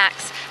to the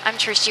max. I'm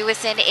Trish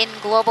Jewison in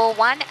Global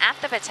One at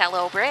the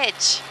Patello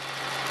Bridge.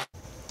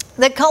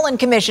 The Cullen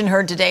Commission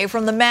heard today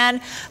from the man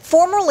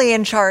formerly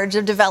in charge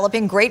of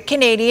developing Great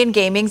Canadian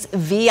Gaming's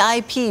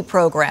VIP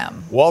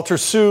program. Walter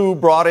Soo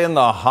brought in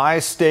the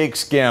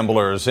high-stakes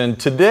gamblers, and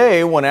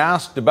today, when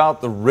asked about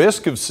the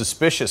risk of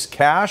suspicious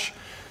cash,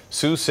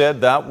 Soo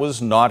said that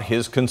was not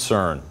his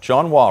concern.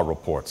 John Waugh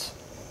reports.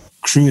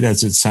 Crude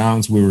as it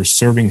sounds, we were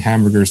serving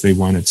hamburgers, they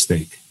wanted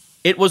steak.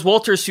 It was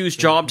Walter Soo's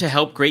job to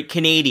help Great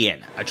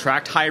Canadian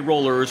attract high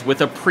rollers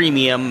with a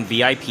premium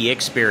VIP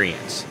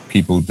experience.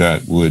 People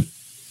that would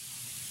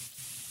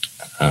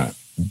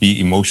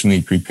be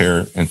emotionally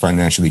prepared and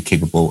financially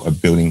capable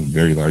of playing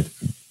very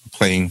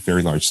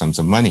large sums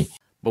of money.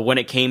 But when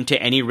it came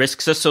to any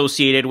risks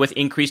associated with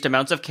increased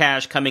amounts of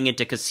cash coming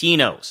into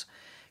casinos,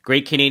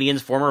 Great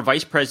Canadian's former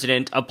vice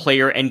president of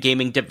player and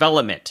gaming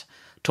development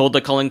told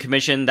the Cullen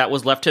Commission that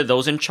was left to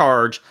those in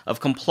charge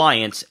of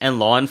compliance and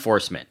law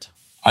enforcement.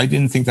 I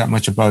didn't think that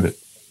much about it.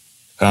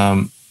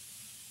 To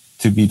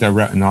be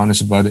direct and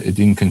honest about it, it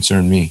didn't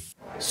concern me.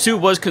 Soo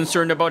was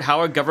concerned about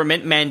how a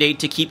government mandate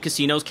to keep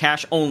casinos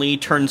cash only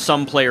turned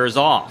some players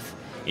off.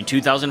 In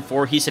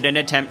 2004, he said an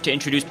attempt to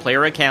introduce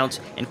player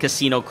accounts and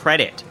casino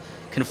credit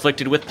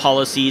conflicted with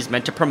policies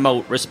meant to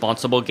promote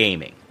responsible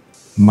gaming.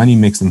 Money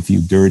makes them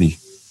feel dirty.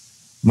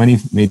 Money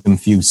made them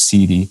feel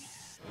seedy.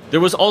 There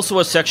was also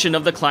a section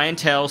of the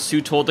clientele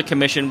Soo told the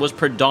commission was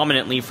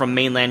predominantly from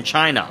mainland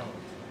China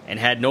and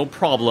had no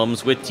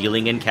problems with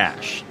dealing in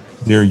cash.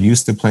 They're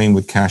used to playing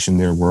with cash in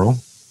their world.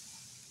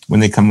 When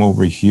they come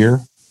over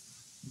here,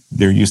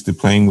 they're used to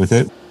playing with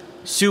it.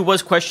 Soo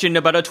was questioned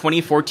about a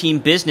 2014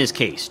 business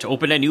case to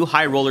open a new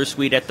high roller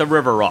suite at the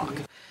River Rock,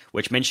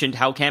 which mentioned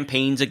how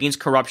campaigns against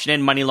corruption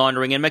and money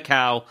laundering in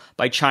Macau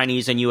by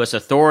Chinese and U.S.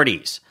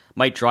 authorities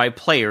might drive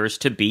players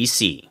to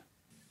BC.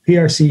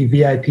 PRC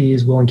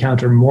VIPs will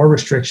encounter more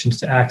restrictions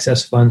to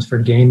access funds for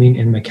gaming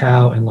in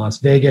Macau and Las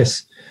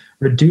Vegas,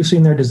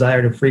 reducing their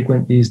desire to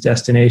frequent these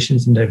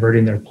destinations and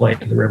diverting their play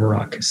to the River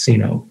Rock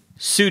Casino.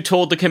 Soo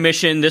told the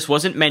commission this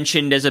wasn't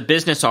mentioned as a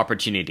business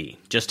opportunity,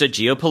 just a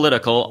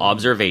geopolitical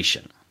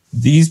observation.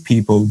 These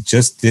people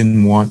just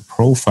didn't want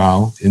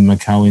profile in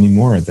Macau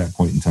anymore at that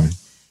point in time.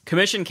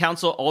 Commission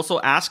counsel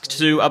also asked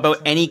Soo about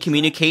any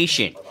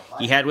communication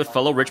he had with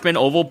fellow Richmond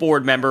Oval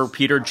board member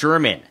Peter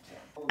German,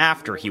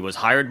 after he was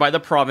hired by the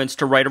province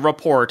to write a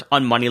report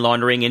on money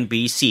laundering in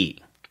BC.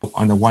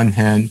 On the one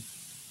hand,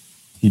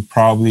 he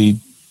probably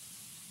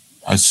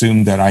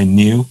assumed that I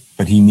knew,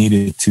 but he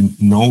needed to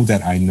know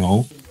that I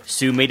know.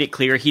 Sue made it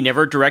clear he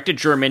never directed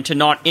German to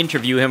not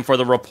interview him for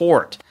the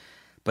report,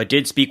 but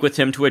did speak with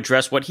him to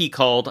address what he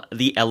called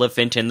the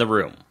elephant in the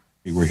room.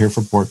 We're here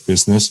for port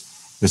business.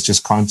 Let's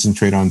just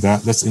concentrate on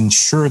that. Let's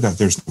ensure that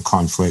there's no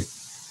conflict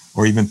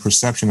or even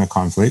perception of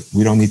conflict.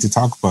 We don't need to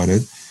talk about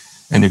it.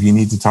 And if you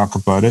need to talk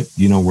about it,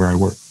 you know where I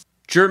work.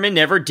 German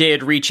never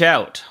did reach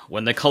out.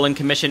 When the Cullen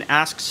Commission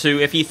asked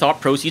Sue if he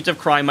thought proceeds of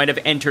crime might have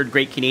entered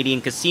Great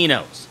Canadian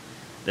Casinos,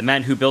 the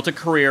man who built a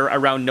career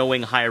around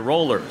knowing high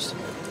rollers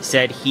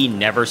said he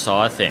never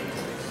saw a thing.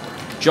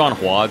 John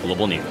Hua,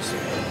 Global News.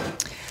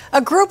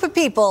 A group of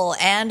people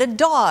and a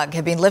dog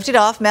have been lifted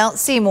off Mount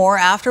Seymour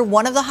after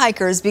one of the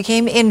hikers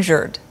became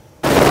injured.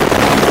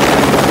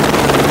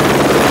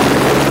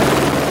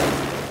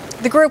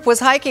 The group was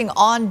hiking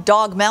on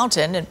Dog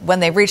Mountain, and when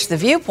they reached the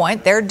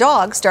viewpoint, their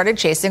dog started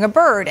chasing a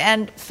bird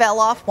and fell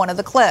off one of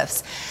the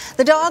cliffs.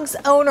 The dog's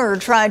owner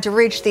tried to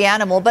reach the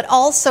animal, but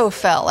also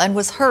fell and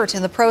was hurt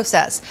in the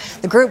process.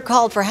 The group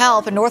called for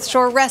help, and North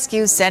Shore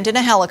Rescue sent in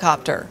a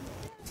helicopter.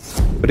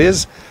 It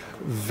is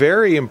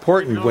very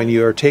important when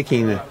you are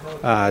taking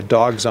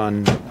dogs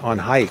on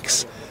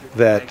hikes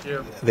that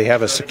they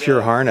have a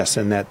secure harness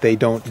and that they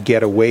don't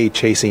get away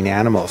chasing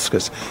animals,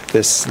 because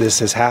this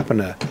has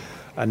happened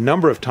a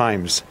number of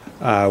times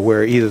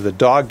where either the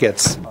dog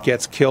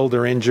gets killed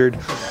or injured,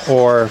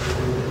 or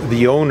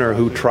the owner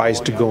who tries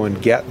to go and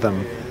get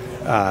them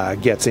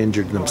gets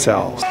injured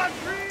themselves.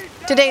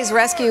 Today's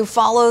rescue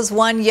follows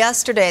one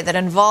yesterday that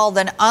involved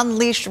an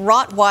unleashed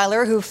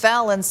Rottweiler who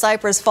fell in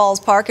Cypress Falls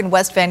Park in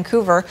West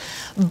Vancouver.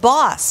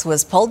 Boss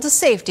was pulled to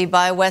safety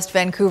by West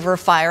Vancouver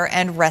Fire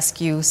and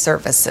Rescue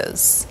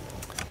Services.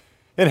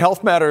 In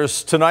Health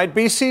Matters tonight,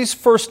 BC's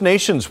First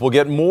Nations will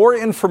get more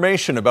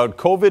information about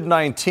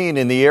COVID-19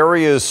 in the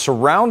areas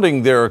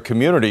surrounding their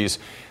communities,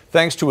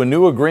 thanks to a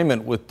new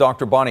agreement with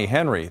Dr. Bonnie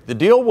Henry. The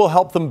deal will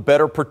help them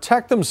better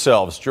protect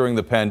themselves during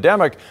the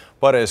pandemic,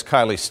 but as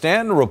Kylie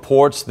Stanton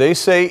reports, they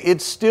say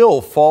it still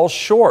falls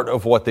short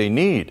of what they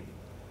need.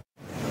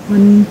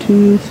 1,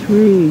 2,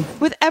 3.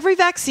 With every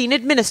vaccine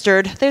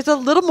administered, there's a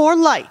little more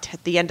light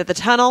at the end of the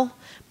tunnel.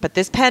 But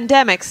this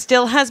pandemic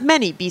still has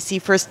many BC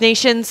First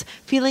Nations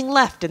feeling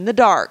left in the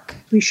dark.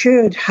 We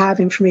should have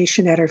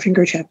information at our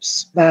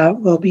fingertips that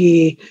will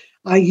be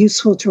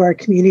useful to our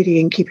community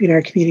and keeping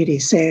our community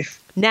safe.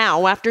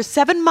 Now, after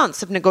 7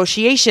 months of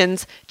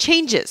negotiations,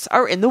 changes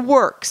are in the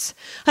works.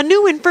 A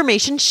new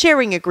information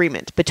sharing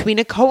agreement between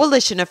a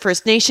coalition of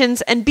First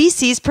Nations and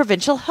BC's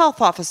provincial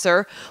health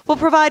officer will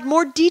provide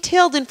more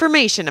detailed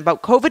information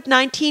about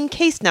COVID-19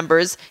 case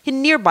numbers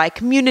in nearby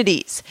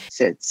communities.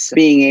 It's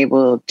being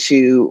able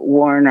to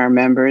warn our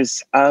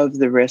members of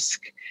the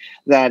risk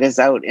that is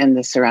out in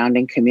the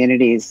surrounding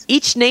communities.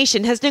 Each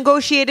nation has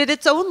negotiated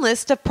its own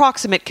list of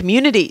proximate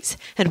communities,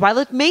 and while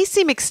it may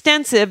seem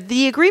extensive,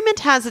 the agreement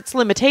has its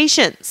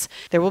limitations.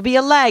 There will be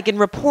a lag in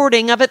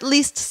reporting of at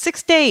least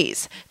 6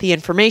 days. The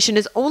information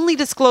is only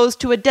disclosed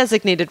to a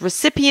designated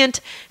recipient,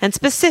 and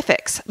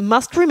specifics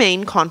must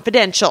remain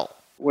confidential.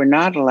 We're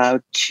not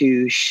allowed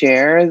to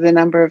share the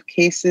number of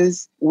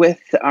cases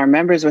with our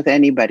members, with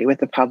anybody, with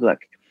the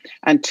public,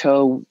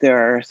 until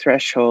there are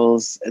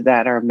thresholds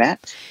that are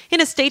met. In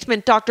a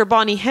statement, Dr.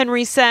 Bonnie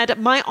Henry said,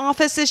 "My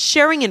office is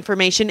sharing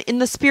information in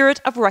the spirit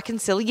of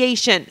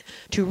reconciliation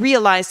to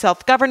realize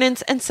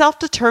self-governance and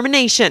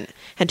self-determination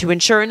and to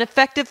ensure an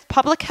effective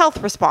public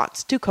health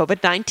response to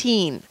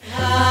COVID-19.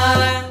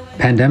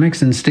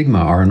 Pandemics and stigma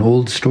are an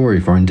old story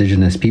for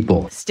Indigenous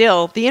people.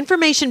 Still, the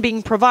information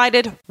being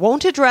provided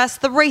won't address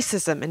the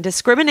racism and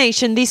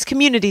discrimination these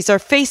communities are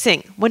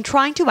facing when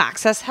trying to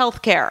access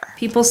health care.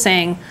 People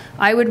saying,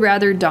 I would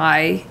rather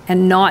die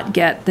and not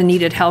get the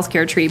needed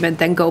healthcare treatment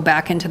than go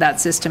back into that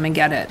system and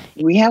get it.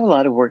 We have a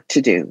lot of work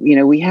to do.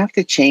 We have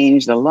to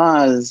change the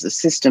laws, the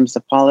systems,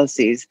 the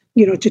policies.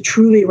 To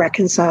truly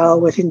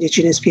reconcile with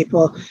Indigenous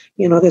people,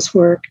 this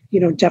work,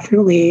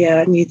 definitely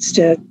needs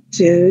to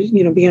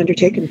be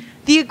undertaken.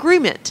 The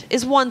agreement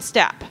is one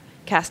step,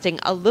 casting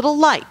a little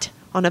light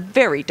on a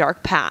very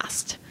dark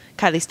past.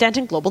 Kylie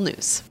Stanton, Global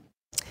News.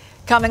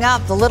 Coming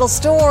up, the little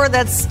store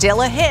that's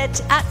still a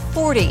hit at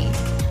 40.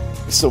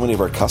 So many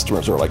of our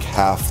customers are like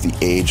half the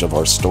age of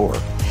our store.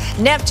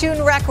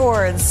 Neptune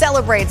Records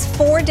celebrates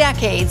 4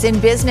 decades in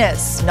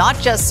business, not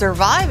just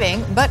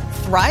surviving, but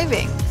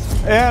thriving.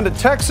 And a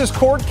Texas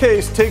court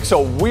case takes a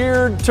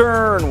weird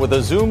turn with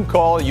a Zoom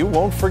call you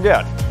won't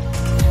forget.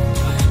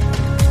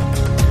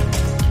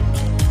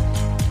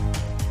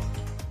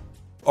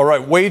 All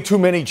right, way too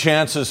many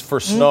chances for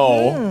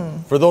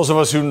snow. For those of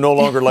us who no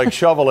longer like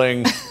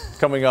shoveling,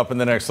 coming up in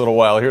the next little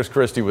while. Here's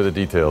Christy with the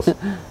details.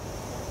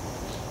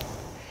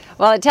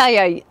 Well, I tell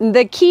you,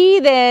 the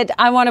key that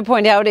I want to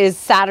point out is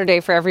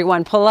Saturday for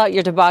everyone. Pull out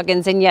your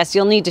toboggans, and yes,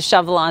 you'll need to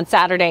shovel on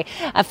Saturday.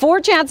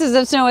 4 chances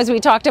of snow, as we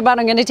talked about.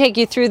 I'm going to take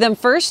you through them.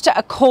 First,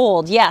 a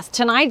cold. Yes,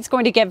 tonight it's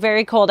going to get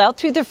very cold out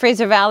through the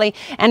Fraser Valley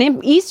and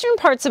in eastern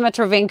parts of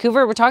Metro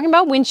Vancouver. We're talking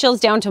about wind chills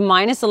down to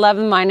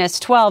 -11,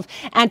 -12.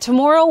 And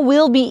tomorrow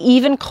will be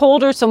even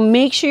colder, so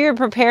make sure you're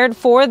prepared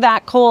for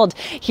that cold.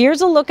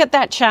 Here's a look at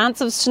that chance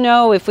of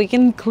snow. If we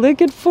can click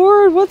it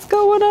forward, what's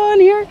going on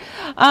here?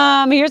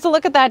 Here's a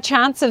look at that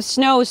chance of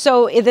snow.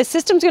 So the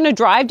system's going to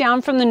drive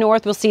down from the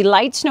north. We'll see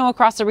light snow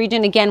across the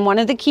region. Again, one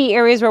of the key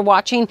areas we're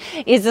watching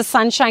is the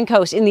Sunshine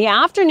Coast. In the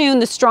afternoon,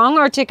 the strong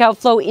Arctic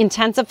outflow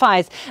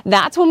intensifies.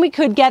 That's when we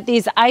could get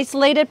these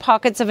isolated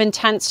pockets of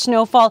intense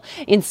snowfall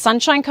in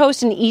Sunshine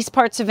Coast and east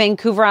parts of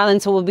Vancouver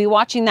Island. So we'll be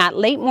watching that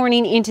late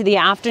morning into the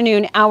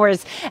afternoon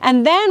hours.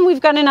 And then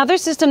we've got another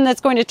system that's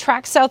going to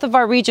track south of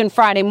our region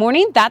Friday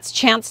morning. That's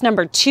chance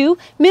number 2.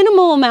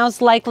 Minimal amounts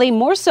likely.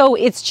 More so,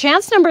 it's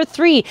chance number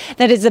 3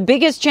 that is the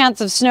biggest chance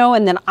of snow,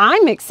 and then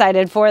I'm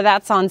excited for.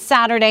 That's on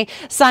Saturday.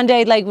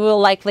 Sunday, we'll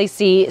likely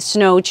see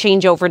snow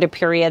change over to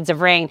periods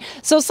of rain.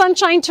 So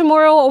sunshine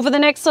tomorrow. Over the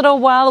next little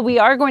while, we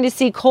are going to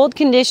see cold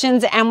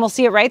conditions, and we'll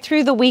see it right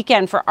through the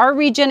weekend. For our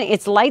region,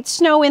 it's light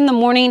snow in the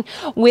morning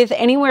with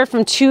anywhere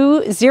from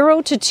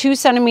 0 to 2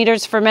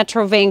 centimeters for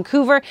Metro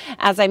Vancouver.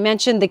 As I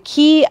mentioned, the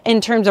key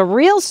in terms of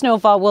real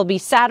snowfall will be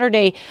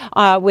Saturday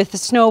with the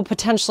snow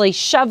potentially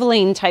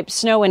shoveling type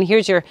snow. And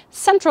here's your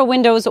Central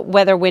Windows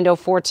weather window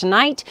for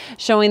tonight,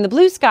 showing the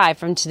blue sky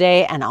from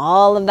today and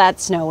all of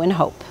that snow and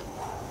hope.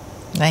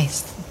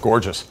 Nice.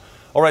 Gorgeous.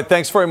 All right,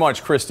 thanks very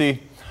much,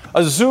 Christy.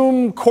 A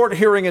Zoom court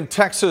hearing in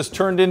Texas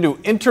turned into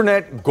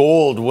internet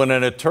gold when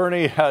an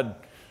attorney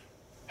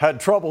had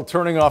trouble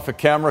turning off a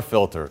camera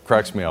filter.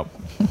 Cracks me up.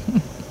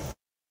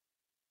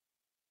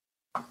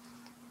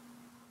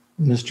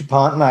 Mr.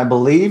 Ponton, I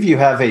believe you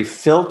have a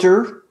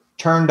filter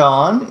turned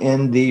on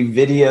in the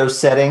video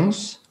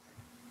settings.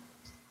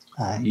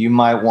 You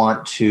might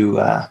want to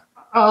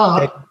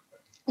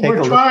take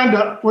we're a trying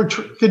look.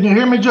 Can you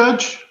hear me,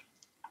 Judge?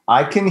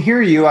 I can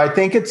hear you. I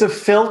think it's a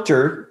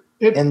filter.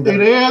 It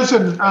is,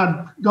 and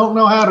I don't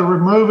know how to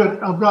remove it.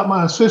 I've got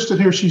my assistant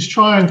here. She's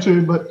trying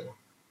to, but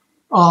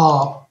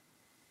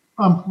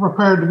I'm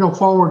prepared to go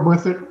forward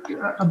with it.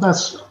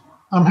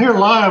 I'm here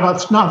live.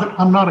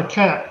 I'm not a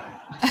cat.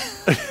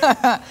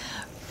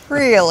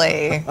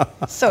 Really?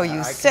 So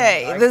you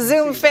say. The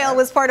Zoom fail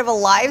was part of a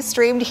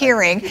live-streamed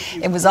hearing.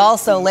 It was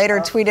also later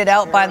tweeted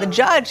out by the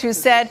judge, who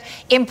said,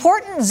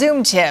 important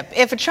Zoom tip.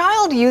 If a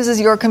child uses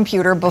your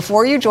computer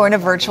before you join a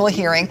virtual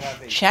hearing,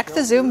 check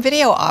the Zoom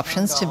video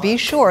options to be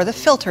sure the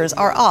filters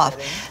are off.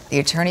 The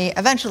attorney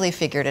eventually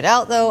figured it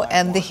out, though,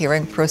 and the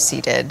hearing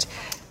proceeded.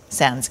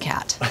 Sans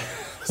cat.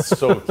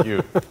 So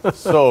cute.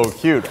 So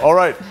cute. All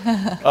right.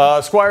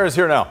 Squire is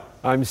here now.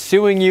 I'm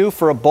suing you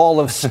for a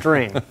ball of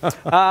string.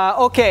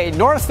 Okay,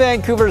 North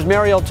Vancouver's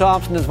Mariel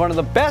Thompson is one of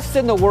the best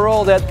in the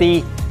world at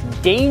the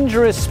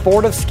dangerous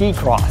sport of ski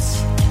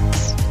cross.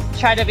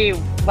 Try to be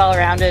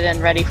well-rounded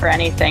and ready for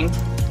anything.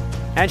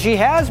 And she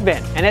has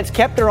been, and it's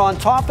kept her on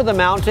top of the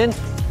mountain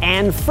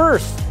and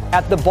first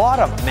at the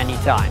bottom many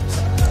times.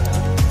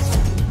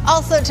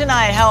 Also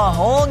tonight, how a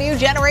whole new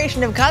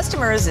generation of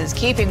customers is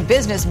keeping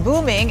business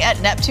booming at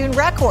Neptune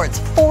Records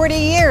 40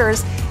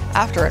 years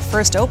after it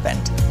first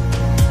opened.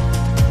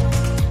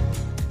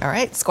 All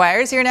right,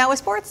 Squire's here now with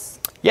sports.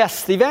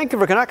 Yes, the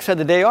Vancouver Canucks had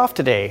the day off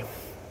today.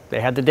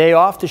 They had the day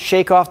off to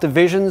shake off the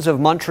visions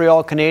of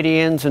Montreal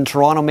Canadiens and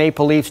Toronto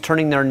Maple Leafs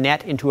turning their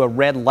net into a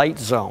red light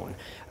zone.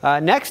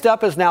 Next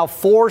up is now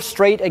 4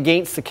 straight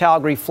against the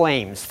Calgary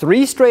Flames.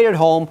 3 straight at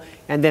home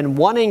and then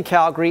 1 in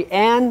Calgary,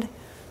 and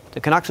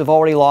the Canucks have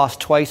already lost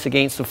twice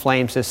against the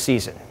Flames this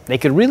season. They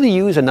could really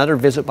use another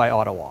visit by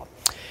Ottawa.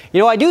 You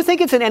know, I do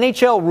think it's an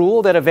NHL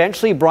rule that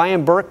eventually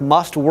Brian Burke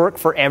must work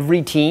for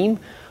every team.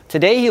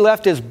 Today, he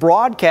left his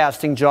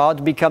broadcasting job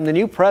to become the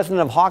new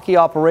president of hockey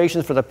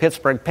operations for the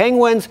Pittsburgh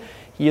Penguins.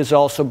 He is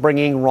also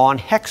bringing Ron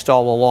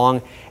Hextall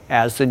along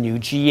as the new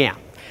GM.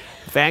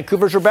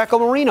 Vancouver's Rebecca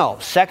Marino,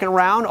 second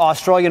round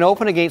Australian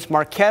Open against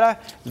Marketa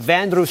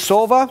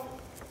Vandrousova.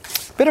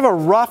 Bit of a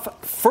rough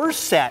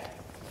first set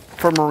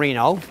for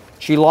Marino.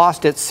 She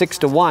lost it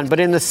 6-1,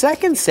 but in the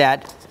second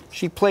set,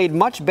 she played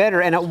much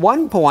better and at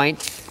one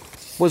point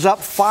was up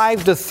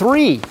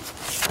 5-3.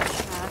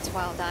 That's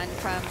well done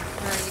from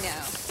Marino.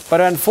 But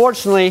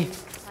unfortunately,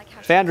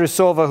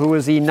 Vandrousova, who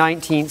was the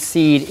 19th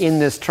seed in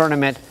this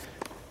tournament,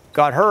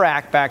 got her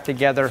act back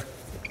together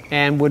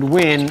and would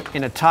win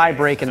in a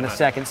tie-break in the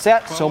second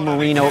set. So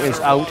Marino is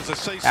out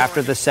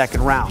after the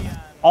second round.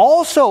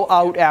 Also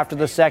out after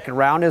the second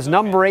round is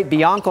number 8,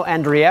 Bianca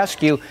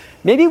Andreescu.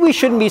 Maybe we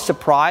shouldn't be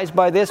surprised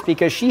by this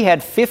because she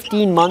had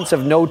 15 months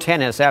of no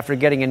tennis after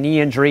getting a knee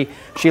injury.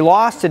 She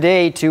lost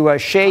today to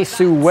Shea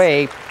Su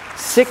Wei,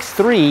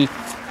 6-3,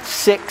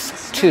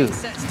 6-2.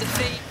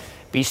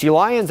 BC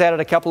Lions added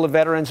a couple of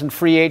veterans in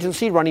free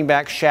agency, running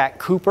back Shaq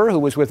Cooper, who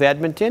was with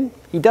Edmonton.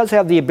 He does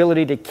have the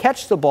ability to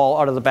catch the ball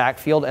out of the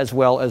backfield as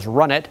well as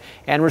run it.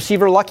 And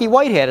receiver Lucky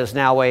Whitehead is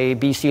now a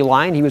BC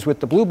Lion. He was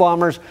with the Blue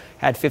Bombers,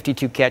 had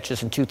 52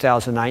 catches in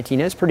 2019.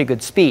 He has pretty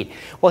good speed.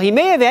 Well, he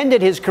may have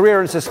ended his career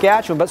in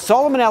Saskatchewan, but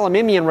Solomon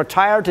Elimimian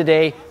retired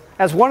today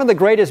as one of the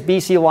greatest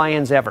BC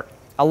Lions ever.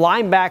 A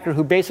linebacker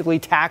who basically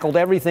tackled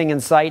everything in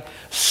sight.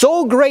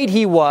 So great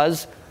he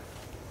was.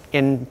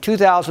 In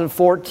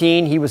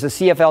 2014, he was the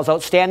CFL's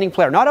outstanding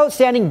player. Not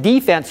outstanding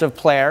defensive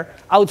player,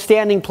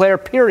 outstanding player,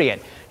 period.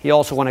 He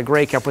also won a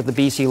Grey Cup with the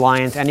BC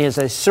Lions and is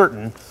a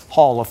certain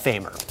Hall of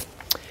Famer.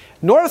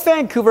 North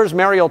Vancouver's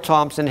Mariel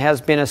Thompson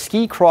has been a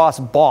ski cross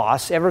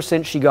boss ever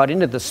since she got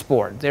into the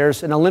sport.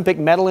 There's an Olympic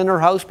medal in her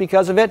house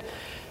because of it,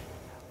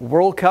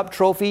 World Cup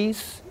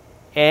trophies,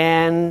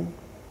 and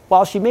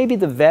while she may be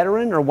the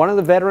veteran or one of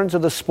the veterans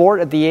of the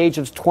sport at the age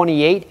of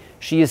 28,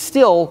 she is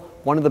still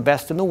one of the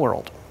best in the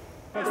world.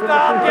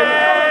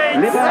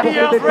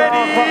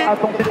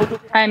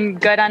 I'm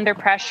good under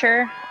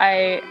pressure.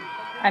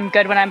 I'm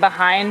good when I'm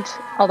behind,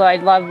 although I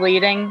love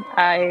leading.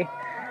 I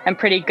am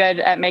pretty good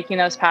at making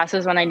those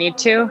passes when I need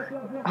to.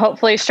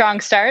 Hopefully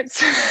strong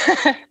starts.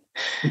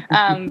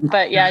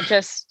 But yeah,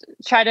 just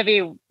try to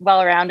be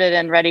well-rounded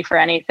and ready for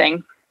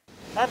anything.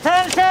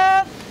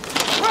 Attention!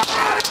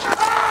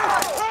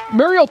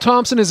 Mariel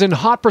Thompson is in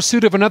hot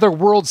pursuit of another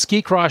World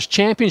Ski Cross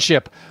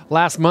Championship.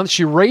 Last month,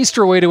 she raced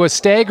her way to a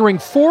staggering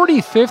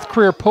 45th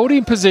career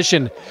podium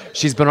position.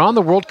 She's been on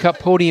the World Cup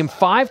podium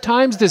 5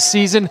 times this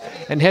season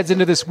and heads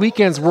into this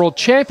weekend's World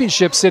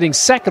Championship sitting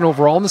second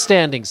overall in the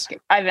standings.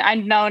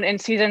 I've known in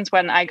seasons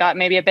when I got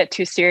maybe a bit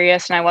too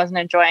serious and I wasn't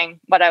enjoying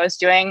what I was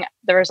doing,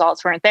 the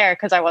results weren't there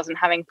because I wasn't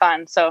having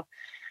fun. So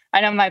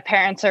I know my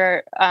parents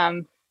are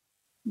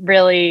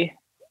really...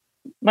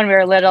 When we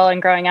were little and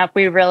growing up,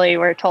 we really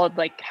were told,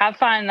 like, have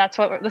fun. That's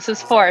what this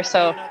is for.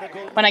 So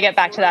when I get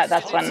back to that,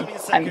 that's when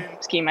I'm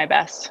skiing my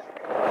best.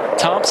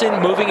 Thompson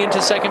moving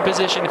into second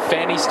position.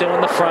 Fanny still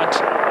in the front.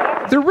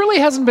 There really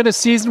hasn't been a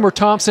season where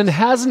Thompson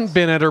hasn't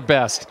been at her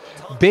best.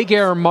 Big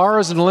Air Mara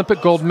is an Olympic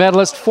gold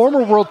medalist,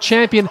 former world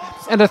champion,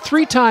 and a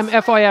 3-time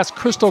FIS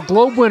Crystal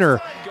Globe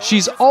winner.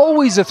 She's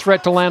always a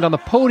threat to land on the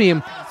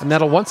podium, and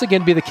that'll once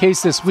again be the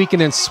case this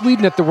weekend in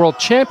Sweden at the World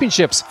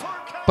Championships.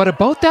 But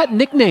about that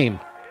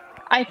nickname...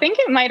 I think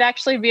it might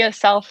actually be a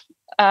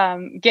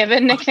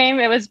self-given nickname.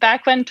 It was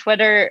back when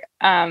Twitter,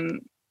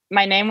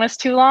 my name was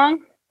too long,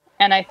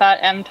 and I thought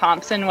M.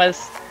 Thompson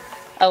was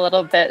a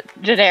little bit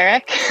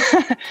generic.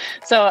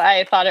 So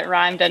I thought it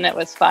rhymed and it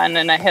was fun,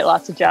 and I hit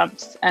lots of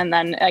jumps, and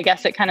then I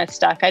guess it kind of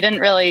stuck. I didn't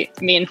really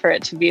mean for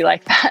it to be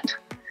like that.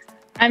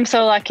 I'm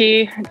so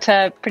lucky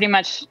to pretty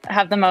much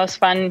have the most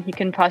fun you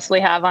can possibly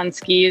have on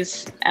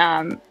skis,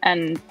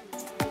 and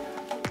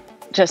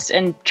just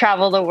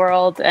travel the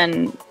world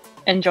and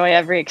enjoy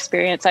every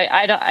experience.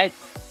 I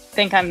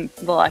think I'm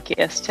the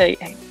luckiest to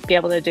be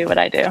able to do what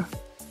I do.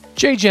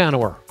 Jay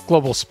Janowar,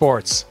 Global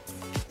Sports.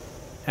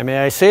 And may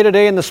I say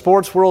today in the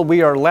sports world,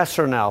 we are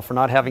lesser now for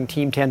not having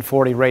Team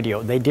 1040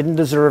 radio. They didn't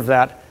deserve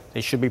that. They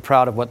should be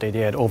proud of what they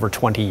did over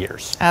 20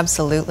 years.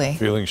 Absolutely.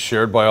 Feelings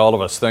shared by all of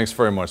us. Thanks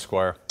very much,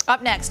 Squire.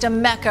 Up next, a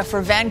mecca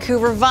for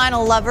Vancouver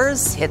vinyl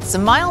lovers hits a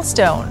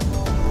milestone.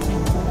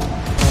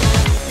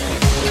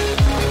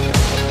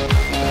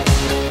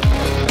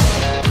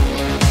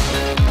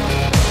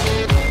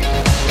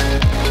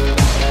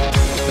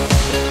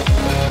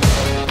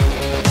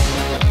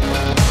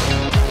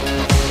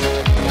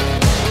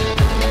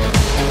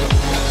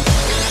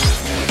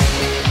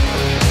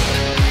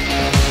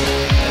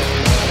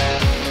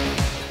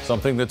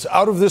 Something that's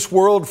out of this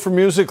world for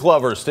music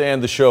lovers to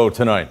end the show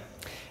tonight.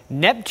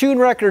 Neptune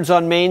Records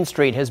on Main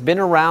Street has been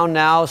around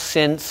now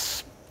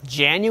since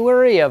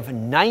January of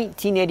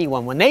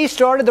 1981. When they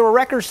started, there were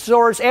record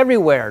stores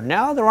everywhere.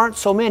 Now there aren't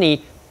so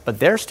many, but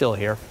they're still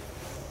here.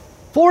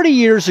 40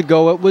 years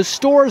ago, it was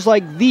stores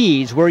like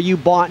these where you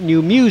bought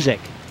new music.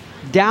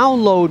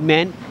 Download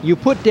meant you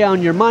put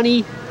down your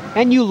money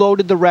and you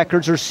loaded the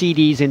records or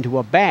CDs into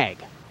a bag.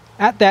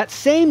 At that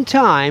same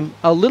time,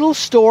 a little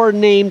store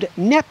named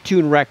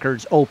Neptune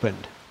Records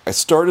opened. I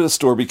started a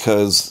store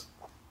because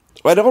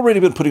I'd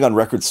already been putting on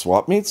record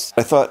swap meets.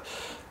 I thought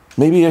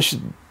maybe I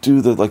should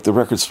do the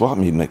record swap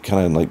meet and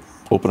kind of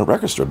open a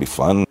record store. It'd be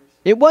fun.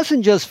 It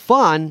wasn't just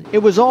fun, it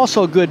was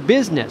also good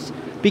business.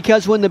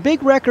 Because when the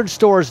big record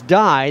stores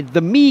died,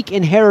 the meek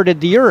inherited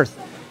the earth.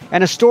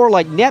 And a store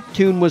like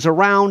Neptune was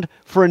around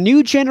for a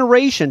new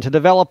generation to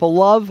develop a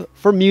love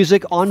for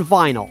music on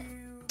vinyl.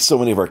 So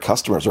many of our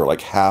customers are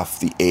like half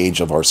the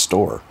age of our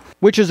store.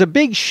 Which is a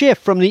big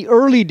shift from the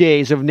early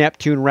days of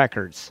Neptune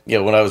Records. Yeah,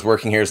 when I was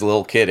working here as a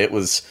little kid, it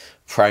was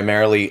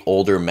primarily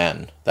older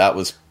men. That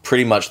was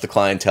pretty much the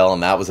clientele,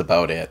 and that was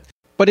about it.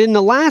 But in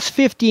the last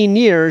 15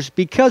 years,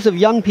 because of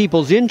young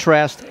people's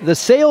interest, the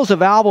sales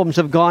of albums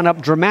have gone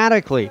up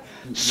dramatically.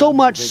 So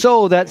much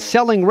so that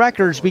selling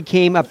records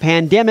became a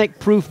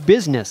pandemic-proof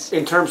business.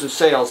 In terms of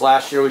sales,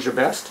 last year was your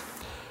best?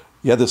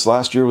 Yeah, this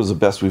last year was the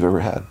best we've ever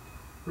had.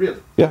 Really?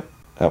 Yeah,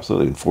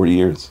 absolutely, in 40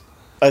 years.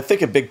 I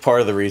think a big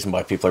part of the reason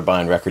why people are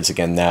buying records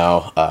again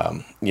now,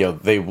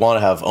 they want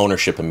to have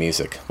ownership of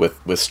music.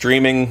 With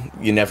streaming,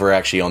 you never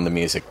actually own the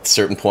music. At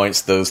certain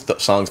points, those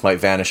songs might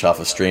vanish off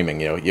of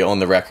streaming. You own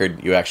the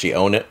record, you actually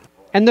own it.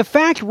 And the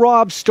fact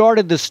Rob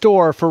started the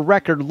store for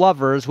record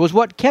lovers was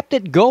what kept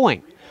it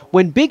going.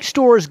 When big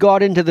stores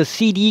got into the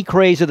CD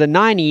craze of the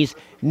 90s,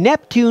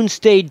 Neptune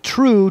stayed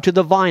true to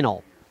the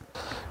vinyl.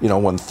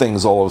 When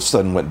things all of a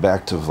sudden went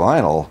back to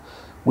vinyl,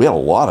 we had a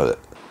lot of it.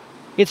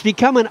 It's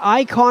become an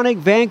iconic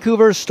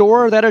Vancouver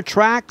store that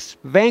attracts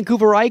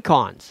Vancouver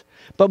icons.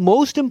 But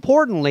most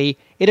importantly,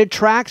 it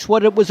attracts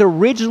what it was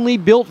originally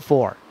built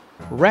for,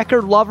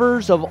 record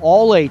lovers of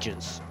all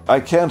ages. I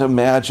can't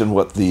imagine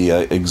what the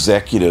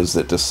executives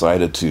that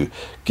decided to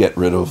get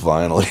rid of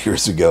vinyl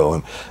years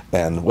ago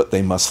and what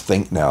they must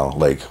think now.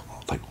 Like,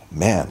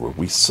 man, were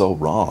we so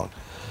wrong?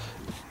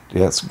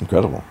 Yeah, it's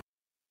incredible.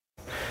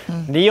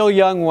 Neil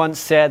Young once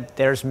said,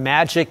 "There's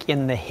magic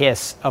in the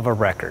hiss of a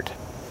record."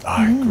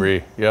 I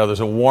agree. Yeah, there's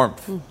a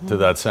warmth to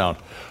that sound.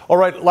 All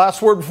right,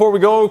 last word before we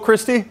go,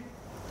 Christy?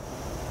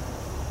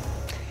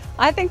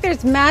 I think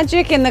there's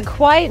magic in the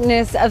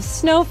quietness of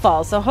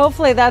snowfall. So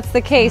hopefully that's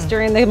the case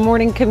during the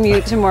morning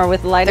commute tomorrow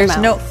with light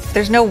amounts.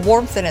 There's no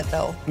warmth in it,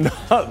 though.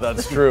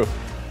 That's true.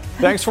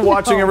 Thanks for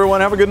watching,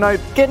 everyone. Have a good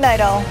night. Good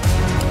night, all.